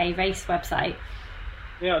Upland Way race website.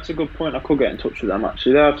 Yeah, that's a good point. I could get in touch with them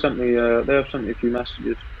actually. They have sent me a few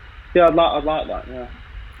messages. Yeah, I'd like that. Yeah.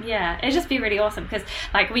 Yeah, it'd just be really awesome because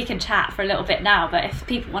we can chat for a little bit now, but if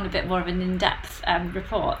people want a bit more of an in-depth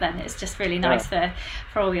report, then it's just really nice for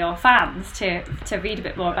all your fans to read a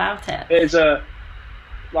bit more about it. It's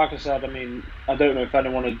like I said, I mean, I don't know if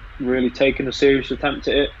anyone had really taken a serious attempt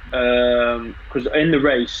at it, because in the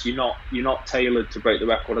race you're not tailored to break the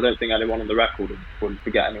record. I don't think anyone on the record would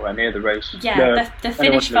get anywhere near the race. Yeah, the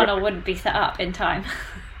finish funnel wouldn't be set up in time.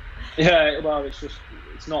 Yeah, well,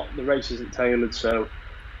 it's not, the race isn't tailored, so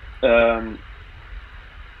I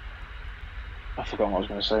forgot what I was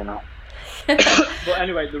going to say now. But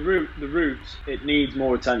anyway, the route, it needs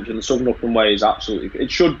more attention. The Southern Upland Way is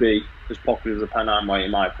it should be as popular as the Pennine Way,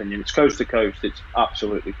 in my opinion. It's coast to coast. It's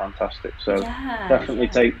absolutely fantastic. So definitely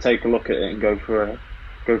take a look at it and go for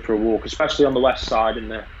a walk, especially on the west side in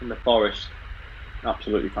the forest.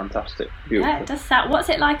 Absolutely fantastic. Beautiful. Yeah, it does sound. What's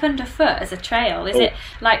it like underfoot as a trail? Is it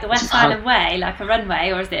like the West Island Way, like a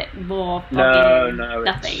runway, or is it more boggy? No,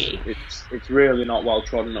 nothing? It's really not well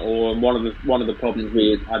trodden at all. And one of the problems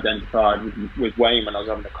we identified with Wayne when I was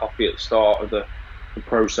having a coffee at the start of the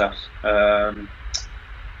process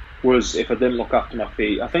was if I didn't look after my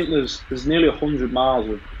feet. I think there's nearly 100 miles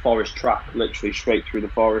of forest track, literally straight through the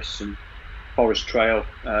forests and forest trail,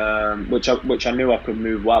 which I knew I could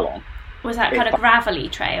move well on. Was that kind of gravelly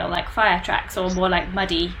trail, like fire tracks, or more like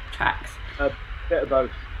muddy tracks? A bit of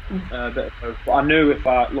both. But I knew if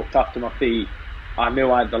I looked after my feet, I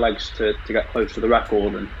knew I had the legs to get close to the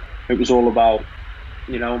record, and it was all about,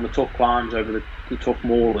 on the tough climbs over the tough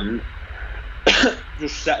moorland,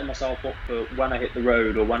 just setting myself up for when I hit the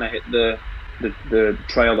road or when I hit the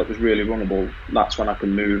trail that was really runnable. That's when I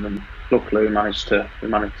can move, and luckily we managed to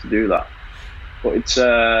do that. But it's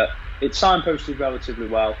signposted relatively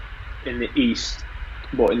well in the east,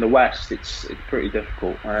 but in the west it's pretty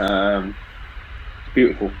difficult. It's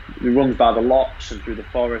beautiful. It runs by the locks and through the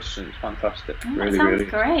forests, and it's fantastic. That sounds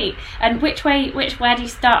great. And where do you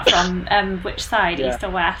start from? Which side, east or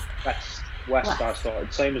west? West. I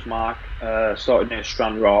started same as Mark. Started near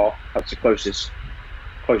Stranraer. That's the closest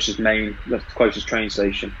train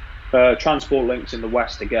station. Transport links in the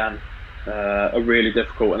west again are really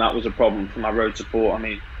difficult, and that was a problem for my road support. I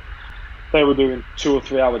mean, they were doing 2 or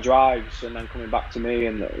 3 hour drives and then coming back to me,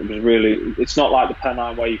 and it's not like the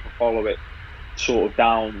Pennine Way you can follow it sort of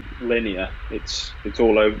down linear. It's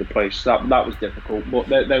all over the place. That was difficult, but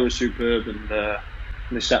they were superb, and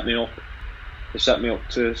they set me up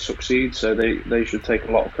to succeed, so they should take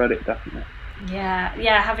a lot of credit, definitely.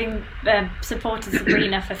 Yeah, having supported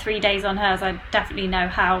Sabrina for 3 days on hers, I definitely know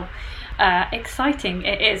how exciting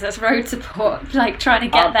it is as road support, like trying to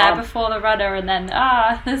get there before the runner and then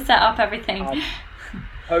set up everything.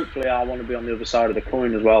 Hopefully I want to be on the other side of the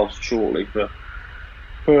coin as well shortly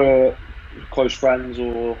for close friends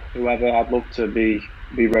or whoever. I'd love to be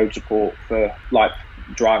road support for, like,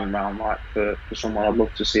 driving around, like for someone. I'd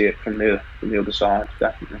love to see it from the other side,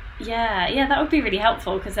 definitely. Yeah, that would be really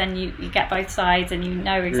helpful, because then you get both sides and you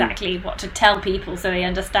know exactly what to tell people so they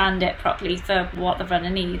understand it properly for what the runner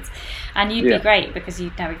needs. And you'd be great because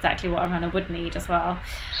you'd know exactly what a runner would need as well.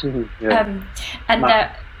 So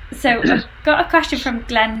I've got a question from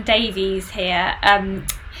Glenn Davies here.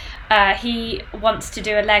 He wants to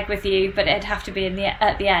do a leg with you, but it'd have to be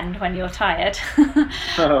at the end when you're tired.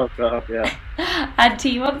 Oh God, yeah. And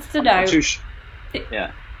he wants to know.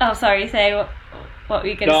 Yeah. Oh, sorry. Say what were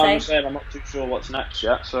you going to say? I'm saying I'm not too sure what's next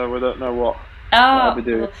yet, so we don't know what. Oh, I'll be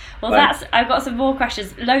doing. Well, I've got some more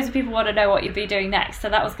questions. Loads of people want to know what you'll be doing next, so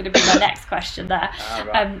that was going to be my next question there.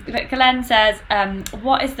 Right. But Glenn says,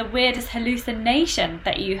 what is the weirdest hallucination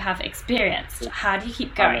that you have experienced? How do you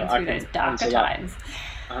keep going through those darker times?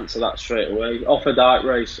 Answer that straight away. Off a dyke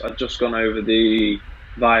race, I'd just gone over the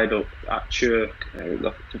viaduct at Chirk,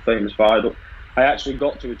 the famous viaduct. I actually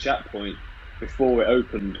got to a checkpoint before it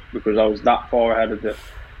opened because I was that far ahead of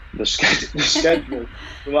the schedule.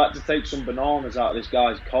 So I had to take some bananas out of this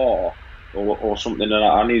guy's car or something, and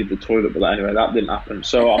I needed the toilet, but anyway, that didn't happen.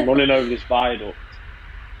 So I'm running over this viaduct,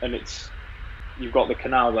 and you've got the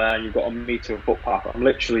canal there, and you've got a metre of footpath. I'm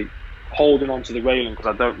literally holding onto the railing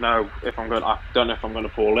because I don't know if I'm going to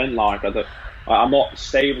fall in. I'm not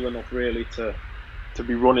stable enough really to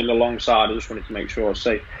be running alongside. I just wanted to make sure I was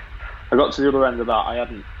safe. I got to the other end of that. I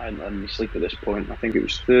hadn't had any sleep at this point. I think it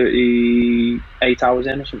was 38 hours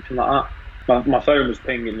in or something like that. My phone was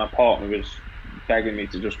pinging. My partner was begging me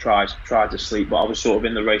to just try to sleep, but I was sort of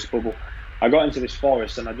in the race bubble. I got into this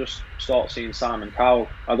forest and I just started seeing Simon Cowell.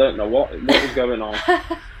 I don't know what was going on,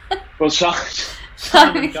 but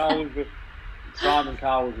Simon Cowell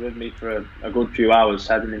was with me for a good few hours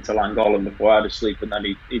heading into Llangollen before I had to sleep, and then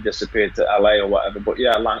he disappeared to LA or whatever. But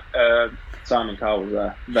yeah, Simon Cowell was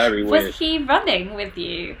there. Very weird. Was he running with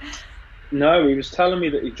you? No, he was telling me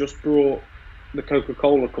that he just brought the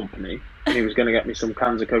Coca-Cola company and he was going to get me some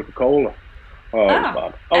cans of Coca-Cola. Oh,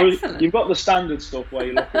 it was bad. You've got the standard stuff where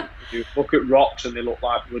you look at rocks and they look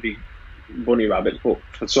like bloody bunny rabbits, but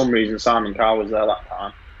for some reason Simon Cowell was there that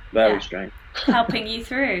time. Very strange. Helping you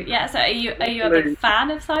through. Yeah, so are you a big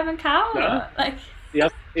fan of Simon Cowell? No.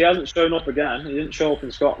 He hasn't shown up again. He didn't show up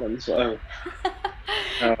in Scotland, so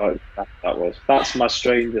that's my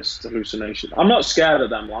strangest hallucination. I'm not scared of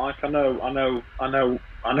them. Like I know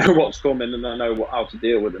what's coming, and I know how to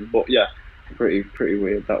deal with them. But yeah, pretty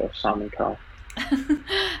weird. That was Simon Cowell.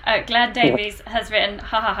 Glenn Davies has written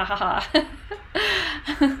ha ha ha ha ha.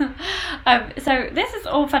 So this is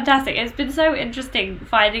all fantastic. It's been so interesting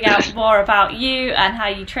finding out more about you and how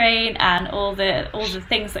you train and all the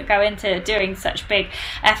things that go into doing such big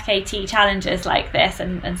FKT challenges like this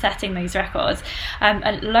and setting these records.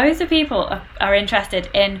 And loads of people are interested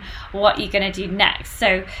in what you're going to do next.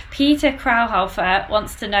 So Peter Krauhofer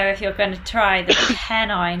wants to know if you're going to try the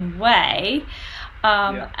Pennine Way.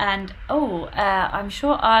 And I'm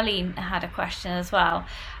sure Arlene had a question as well.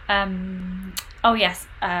 Yes,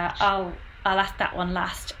 I'll ask that one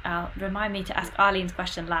last. Remind me to ask Arlene's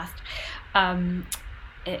question last. And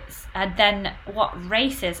then what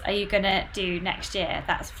races are you going to do next year?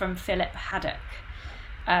 That's from Philip Haddock.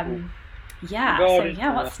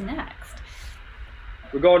 What's next?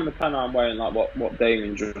 Regarding the Pennine Way and like what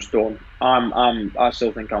Damien's just done, I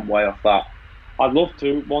still think I'm way off that. I'd love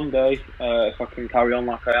to one day if I can carry on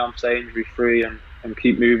like I am, stay injury free and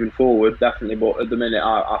keep moving forward, definitely. But at the minute,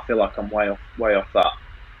 I feel like I'm way off that.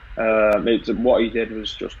 What he did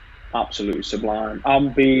was just absolutely sublime. I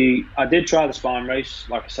did try the spine race,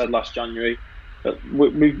 like I said last January. But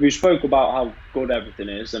we spoke about how good everything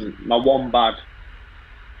is, and my one bad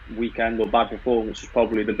weekend or bad performance was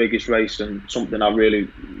probably the biggest race and something I really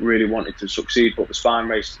wanted to succeed. But the spine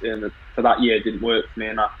race for that year didn't work for me,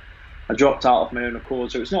 and I dropped out of my own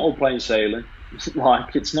accord. So it's not all plain sailing.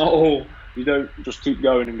 It's not all, you don't just keep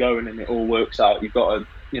going and going and it all works out. You've got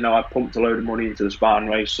to, I pumped a load of money into the spine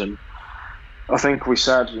race, and I think we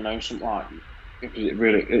said, something like,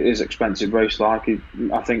 it is expensive race. Like, I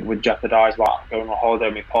think would jeopardise like going on holiday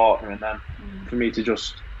with my partner, and then for me to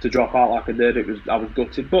drop out like I did, I was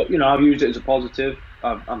gutted. But I've used it as a positive.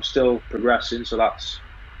 I'm still progressing, so that's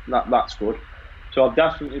good. So I'll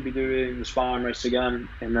definitely be doing the spine race again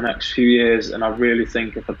in the next few years, and I really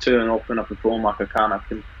think if I turn up and I perform like I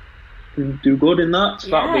can do good in that.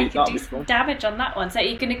 So you can do some damage on that one. So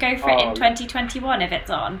you're going to go for it in 2021 if it's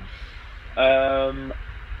on?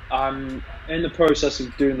 I'm in the process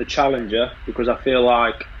of doing the Challenger because I feel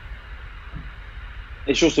like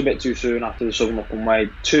it's just a bit too soon after the Southern Upland Way.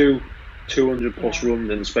 200 plus runs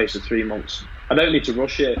in the space of 3 months. I don't need to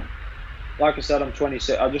rush it. Like I said, I'm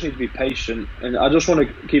 26. I just need to be patient, and I just want to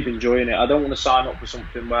keep enjoying it. I don't want to sign up for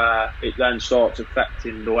something where it then starts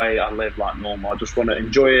affecting the way I live like normal. I just want to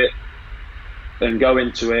enjoy it and go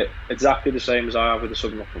into it exactly the same as I have with the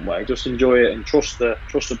Southern Upland Way. Just enjoy it and trust the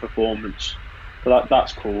performance. So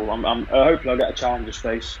that's cool. Hopefully I'll get a Challenger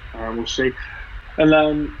space. We'll see. And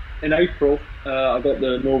then in April, I got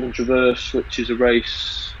the Northern Traverse, which is a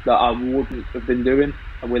race that I wouldn't have been doing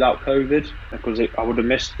without COVID because I would have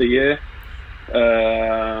missed the year.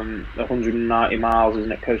 190 miles,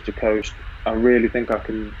 isn't it, coast to coast? I really think I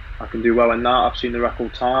can do well in that. I've seen the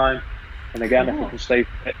record time, and again, if I can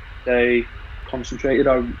stay concentrated,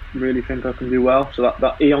 I really think I can do well. So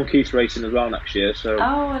that Ian Keith's racing as well next year. So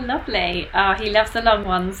lovely. He loves the long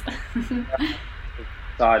ones.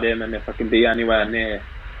 Beside him, and if I can be anywhere near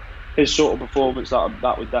his sort of performance,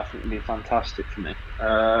 that would definitely be fantastic for me.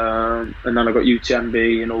 And then I got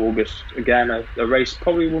UTMB in August. Again, a race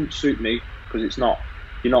probably wouldn't suit me because you're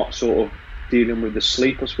not sort of dealing with the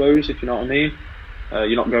sleep, I suppose, if you know what I mean.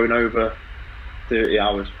 You're not going over 30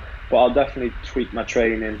 hours. But I'll definitely tweak my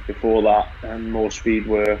training before that and more speed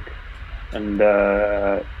work. and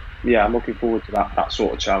I'm looking forward to that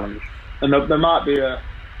sort of challenge. And there might be an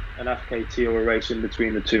FKT or a race in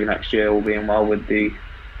between the two next year, all being well with the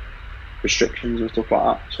restrictions and stuff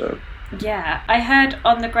like that. So yeah, I heard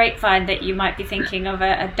on the grapevine that you might be thinking of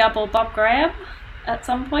a double Bob Graham at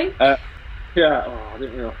some point. I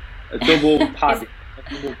didn't know. A double Paddy.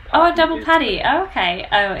 A double Paddy. Oh, okay.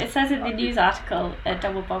 Oh, it says in the news article a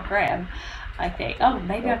double Bob Graham, I think. Oh,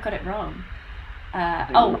 maybe I've got it wrong.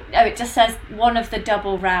 It just says one of the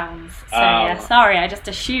double rounds. So sorry, I just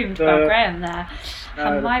assumed Bob Graham there.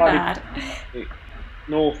 My bad.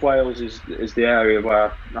 North Wales is the area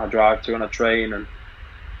where I drive to and I train, and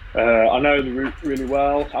I know the route really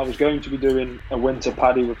well. I was going to be doing a winter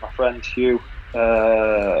paddy with my friend Hugh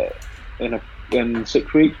in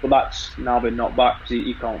 6 weeks, but that's now been knocked back because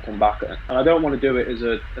he can't come back. And I don't want to do it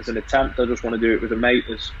as an attempt. I just want to do it with a mate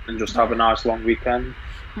and just have a nice long weekend.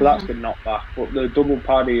 So that's been knocked back. But the double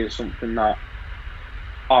paddy is something that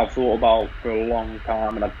I've thought about for a long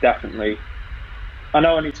time, and I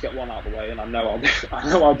know I need to get one out of the way, and I know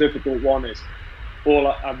how difficult one is.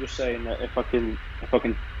 I'm just saying that if I can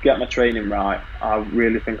get my training right, I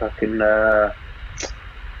really think I can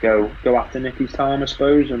go after Nicky's time, I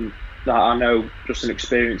suppose, and that I know just an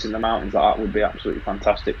experience in the mountains that would be absolutely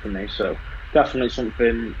fantastic for me. So definitely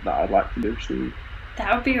something that I'd like to do soon.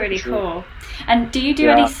 That would be really cool. And do you do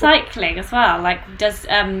any cycling as well? Like, does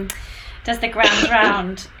the Grand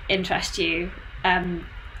Round interest you? No,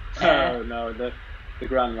 the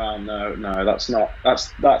Grand Round, no, that's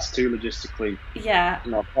too logistically. Yeah.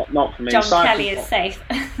 Not for me. John Kelly is safe.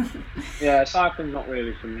 Yeah, cycling's not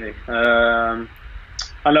really for me.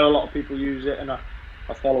 I know a lot of people use it, and I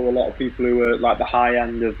follow a lot of people who are like the high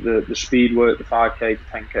end of the speed work, the 5K to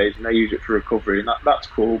 10Ks, and they use it for recovery, and that's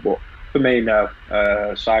cool. But for me, no,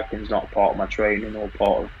 cycling's not part of my training or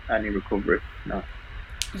part of any recovery. No.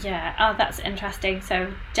 Yeah. Oh, that's interesting.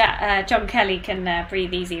 So John Kelly can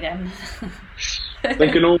breathe easy then. They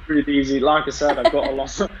can all breathe easy. Like I said, I've got a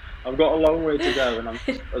long way to go, and I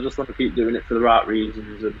just want to keep doing it for the right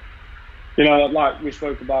reasons. And like we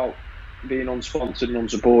spoke about being unsponsored and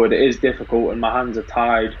unsupported, it is difficult, and my hands are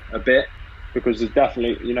tied a bit because there's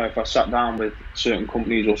definitely, if I sat down with certain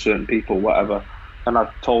companies or certain people, whatever, and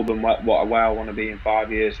I told them where I want to be in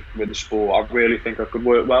 5 years with the sport, I really think I could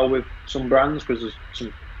work well with some brands because there's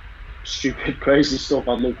some stupid, crazy stuff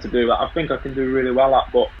I'd love to do that I think I can do really well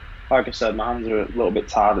at. But like I said, my hands are a little bit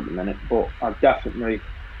tired at the minute. But I definitely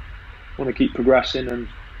want to keep progressing and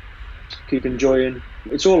keep enjoying.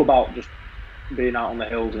 It's all about just being out on the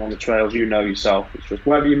hills and on the trails. You know yourself. It's just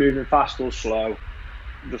whether you're moving fast or slow,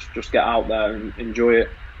 just get out there and enjoy it.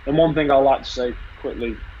 And one thing I like to say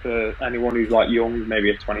quickly for anyone who's like young, maybe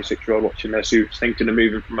a 26-year-old watching this, who's thinking of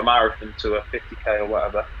moving from a marathon to a 50k or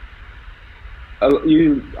whatever, I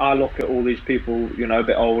look at all these people, a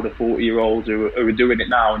bit older, 40-year-olds who are doing it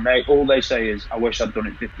now, and all they say is, "I wish I'd done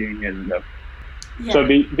it 15 years ago." Yeah. So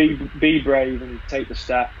be brave and take the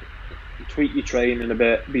step. Tweak your training a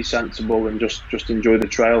bit, be sensible, and just enjoy the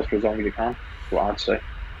trails for as long as you can. That's what I'd say.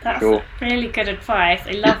 That's really good advice.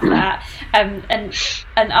 I love that.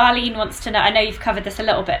 And Arlene wants to know. I know you've covered this a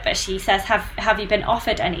little bit, but she says, have you been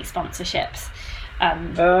offered any sponsorships?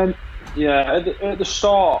 Yeah, at the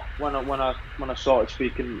start when I started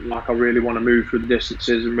speaking, like I really want to move through the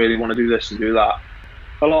distances and really want to do this and do that,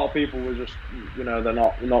 a lot of people were just, they're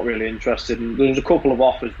not really interested. And there was a couple of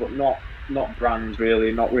offers, but not brands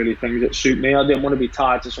really, not really things that suit me. I didn't want to be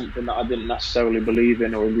tied to something that I didn't necessarily believe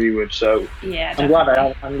in or agree with. So yeah, I'm glad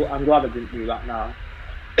I didn't do that now.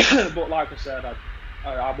 But like I said,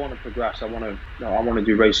 I want to progress. I want to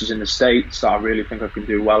do races in the States that I really think I can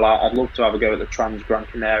do well at. I'd love to have a go at the Trans Gran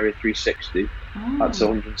Canaria 360. That's a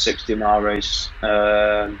 160-mile race,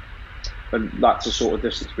 and that's a sort of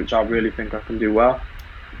distance which I really think I can do well.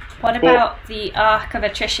 What about the Arc of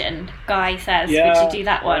Attrition? Guy says, would you do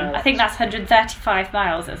that one? I think that's 135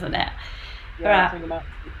 miles, isn't it? Yeah, I think I'm a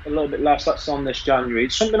little bit less. That's on this January.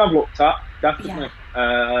 It's something I've looked at, definitely.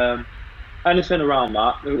 Yeah. Anything around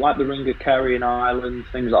that, like the Ring of Kerry in Ireland,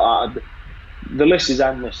 things like that. The list is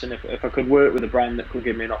endless, and if I could work with a brand that could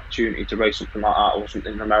give me an opportunity to race something like that or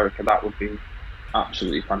something in America, that would be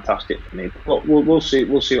absolutely fantastic for me. But we'll see.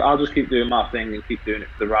 I'll just keep doing my thing and keep doing it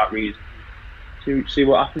for the right reason. See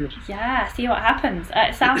what happens. Yeah, see what happens.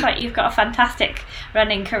 It sounds like you've got a fantastic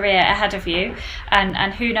running career ahead of you, and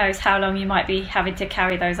who knows how long you might be having to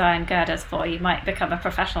carry those iron girders for. You might become a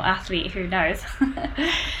professional athlete, who knows.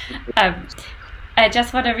 I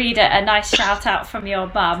just want to read a nice shout out from your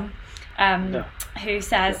mum, who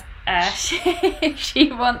says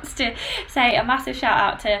she wants to say a massive shout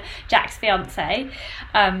out to Jack's fiance.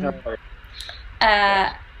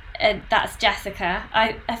 that's Jessica.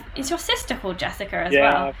 Is your sister called Jessica as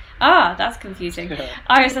Yeah. well? Ah, that's confusing.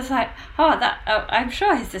 I was just like, I'm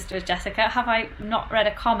sure his sister is Jessica. Have I not read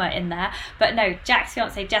a comma in there? But no, Jack's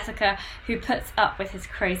fiancée Jessica, who puts up with his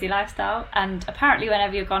crazy lifestyle. And apparently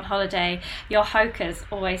whenever you go on holiday, your hokers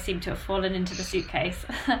always seem to have fallen into the suitcase.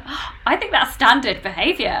 I think that's standard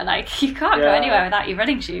behaviour. Like, you can't go anywhere without your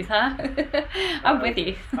running shoes, huh? I'm with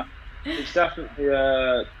you. It's definitely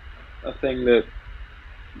a thing that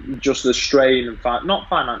just the strain, and not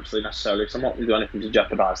financially necessarily, because I'm not going to do anything to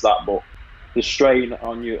jeopardise that, but the strain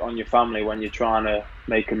on your family when you're trying to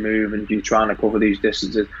make a move and you're trying to cover these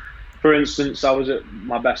distances. For instance, I was at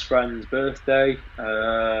my best friend's birthday,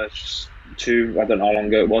 I don't know how long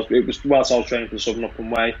ago it was, but it was whilst I was training for the Southern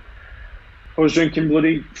Upland Way. I was drinking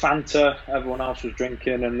bloody Fanta, everyone else was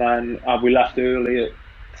drinking, and then we left early at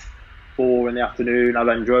 4 in the afternoon. I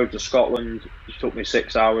then drove to Scotland, it took me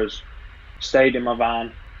 6 hours, stayed in my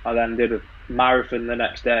van. I then did a marathon the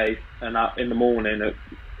next day, and in the morning at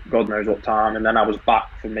God knows what time, and then I was back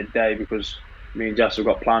for midday because me and Jess have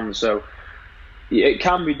got plans. So it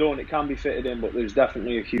can be done, it can be fitted in, but there's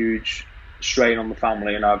definitely a huge strain on the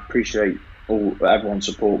family, and I appreciate everyone's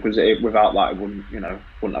support, because without that, it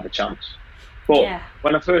wouldn't have a chance. But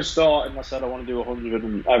when I first started and I said I want to do 100,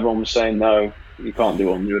 and everyone was saying no, you can't do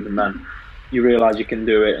 100, and then you realise you can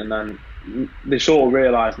do it, and then they sort of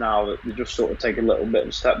realise now that they just sort of take a little bit of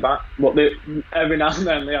a step back. But every now and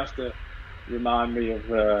then they have to remind me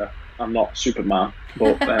of I'm not Superman,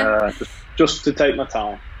 but just to take my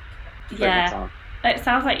time. It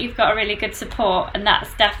sounds like you've got a really good support, and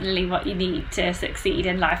that's definitely what you need to succeed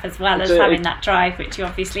in life, as well as having that drive, which you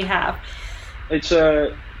obviously have. It's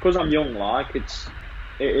because I'm young, it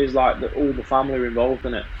is like all the family are involved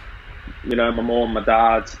in it. You know, my mum, my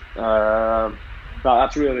dad.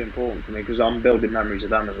 That's really important for me, because I'm building memories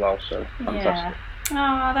of them as well. So fantastic.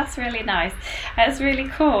 Oh, that's really nice. That's really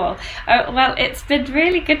cool. Well, it's been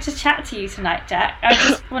really good to chat to you tonight, Jack. I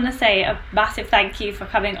just want to say a massive thank you for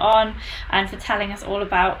coming on and for telling us all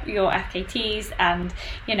about your FKTs and,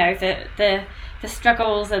 you know, the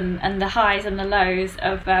struggles and the highs and the lows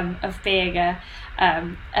of being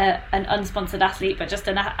an unsponsored athlete, but just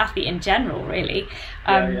an athlete in general, really.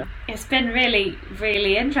 It's been really,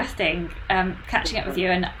 really interesting catching up with you,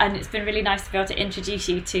 and it's been really nice to be able to introduce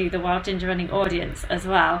you to the Wild Ginger Running audience as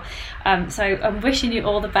well. So I'm wishing you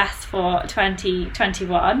all the best for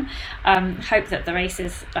 2021. Hope that the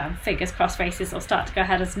races, fingers crossed, races will start to go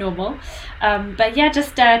ahead as normal. But yeah,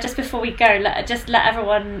 just before we go,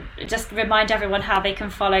 just remind everyone how they can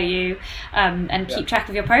follow you and keep track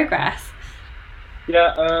of your progress.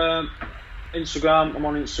 Instagram. I'm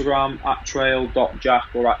on Instagram at trail.jack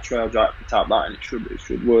or at trailjack. You type that and it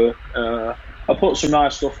should work. I put some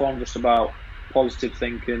nice stuff on just about positive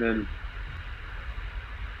thinking and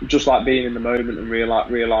just like being in the moment and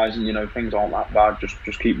realising, you know, things aren't that bad.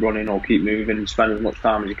 Just keep running or keep moving and spend as much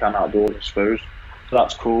time as you can outdoors, I suppose. So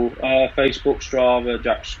that's cool. Facebook, Strava,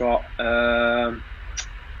 Jack Scott, and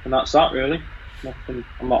that's that really. Nothing.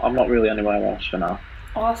 I'm not really anywhere else for now.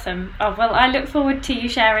 Awesome. Oh, well, I look forward to you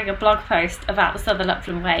sharing a blog post about the Southern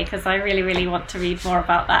Upland Way, because I really, really want to read more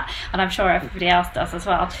about that, and I'm sure everybody else does as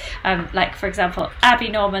well. Like, for example, Abby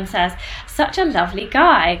Norman says, such a lovely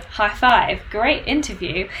guy. High five. Great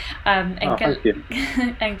interview. Thank you.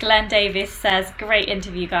 And Glenn Davis says, great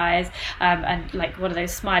interview, guys. And like one of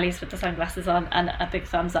those smileys with the sunglasses on, and a big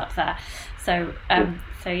thumbs up there. So,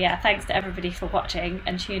 yeah, thanks to everybody for watching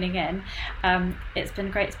and tuning in. It's been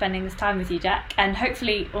great spending this time with you, Jack, and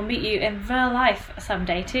hopefully we'll meet you in real life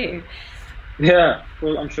someday too. Yeah,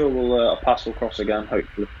 well, I'm sure we'll pass across again,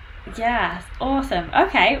 hopefully. Yeah, awesome.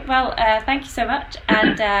 Okay, well, thank you so much,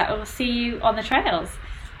 and we'll see you on the trails.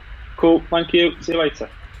 Cool, thank you. See you later.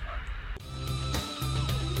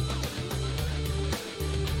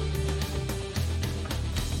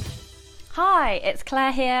 Hi, it's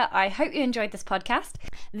Claire here. I hope you enjoyed this podcast.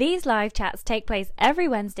 These live chats take place every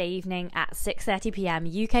Wednesday evening at 6:30 p.m.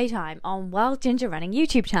 UK time on Wild Ginger Running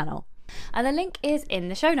YouTube channel. And the link is in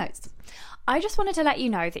the show notes. I just wanted to let you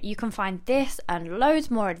know that you can find this and loads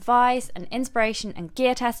more advice and inspiration and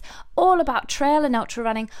gear tests all about trail and ultra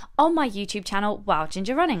running on my YouTube channel, Wild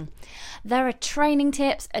Ginger Running. There are training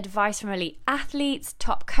tips, advice from elite athletes,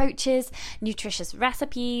 top coaches, nutritious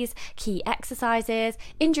recipes, key exercises,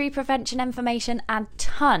 injury prevention information, and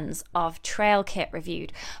tons of trail kit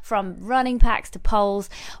reviewed, from running packs to poles,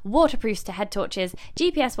 waterproofs to head torches,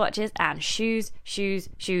 GPS watches, and shoes,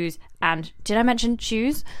 and did I mention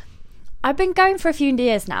shoes? I've been going for a few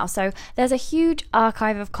years now, so there's a huge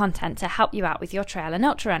archive of content to help you out with your trail and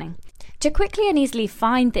ultra running. To quickly and easily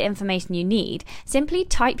find the information you need, simply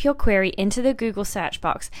type your query into the Google search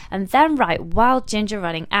box and then write Wild Ginger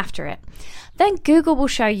Running after it. Then Google will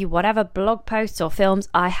show you whatever blog posts or films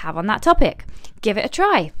I have on that topic. Give it a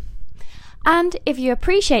try. And if you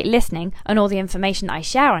appreciate listening and all the information I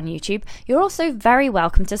share on YouTube, you're also very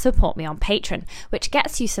welcome to support me on Patreon, which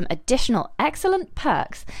gets you some additional excellent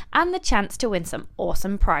perks and the chance to win some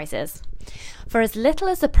awesome prizes. For as little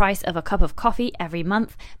as the price of a cup of coffee every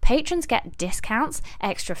month, patrons get discounts,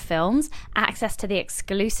 extra films, access to the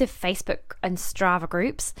exclusive Facebook and Strava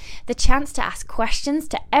groups, the chance to ask questions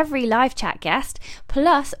to every live chat guest,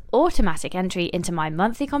 plus automatic entry into my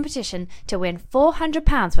monthly competition to win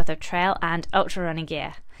 £400 worth of trail and ultra running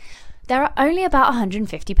gear. There are only about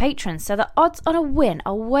 150 patrons, so the odds on a win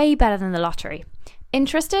are way better than the lottery.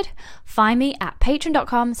 Interested? Find me at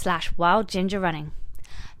patreon.com/wildgingerrunning.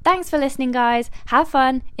 Thanks for listening, guys. Have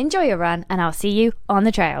fun, enjoy your run, and I'll see you on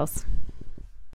the trails.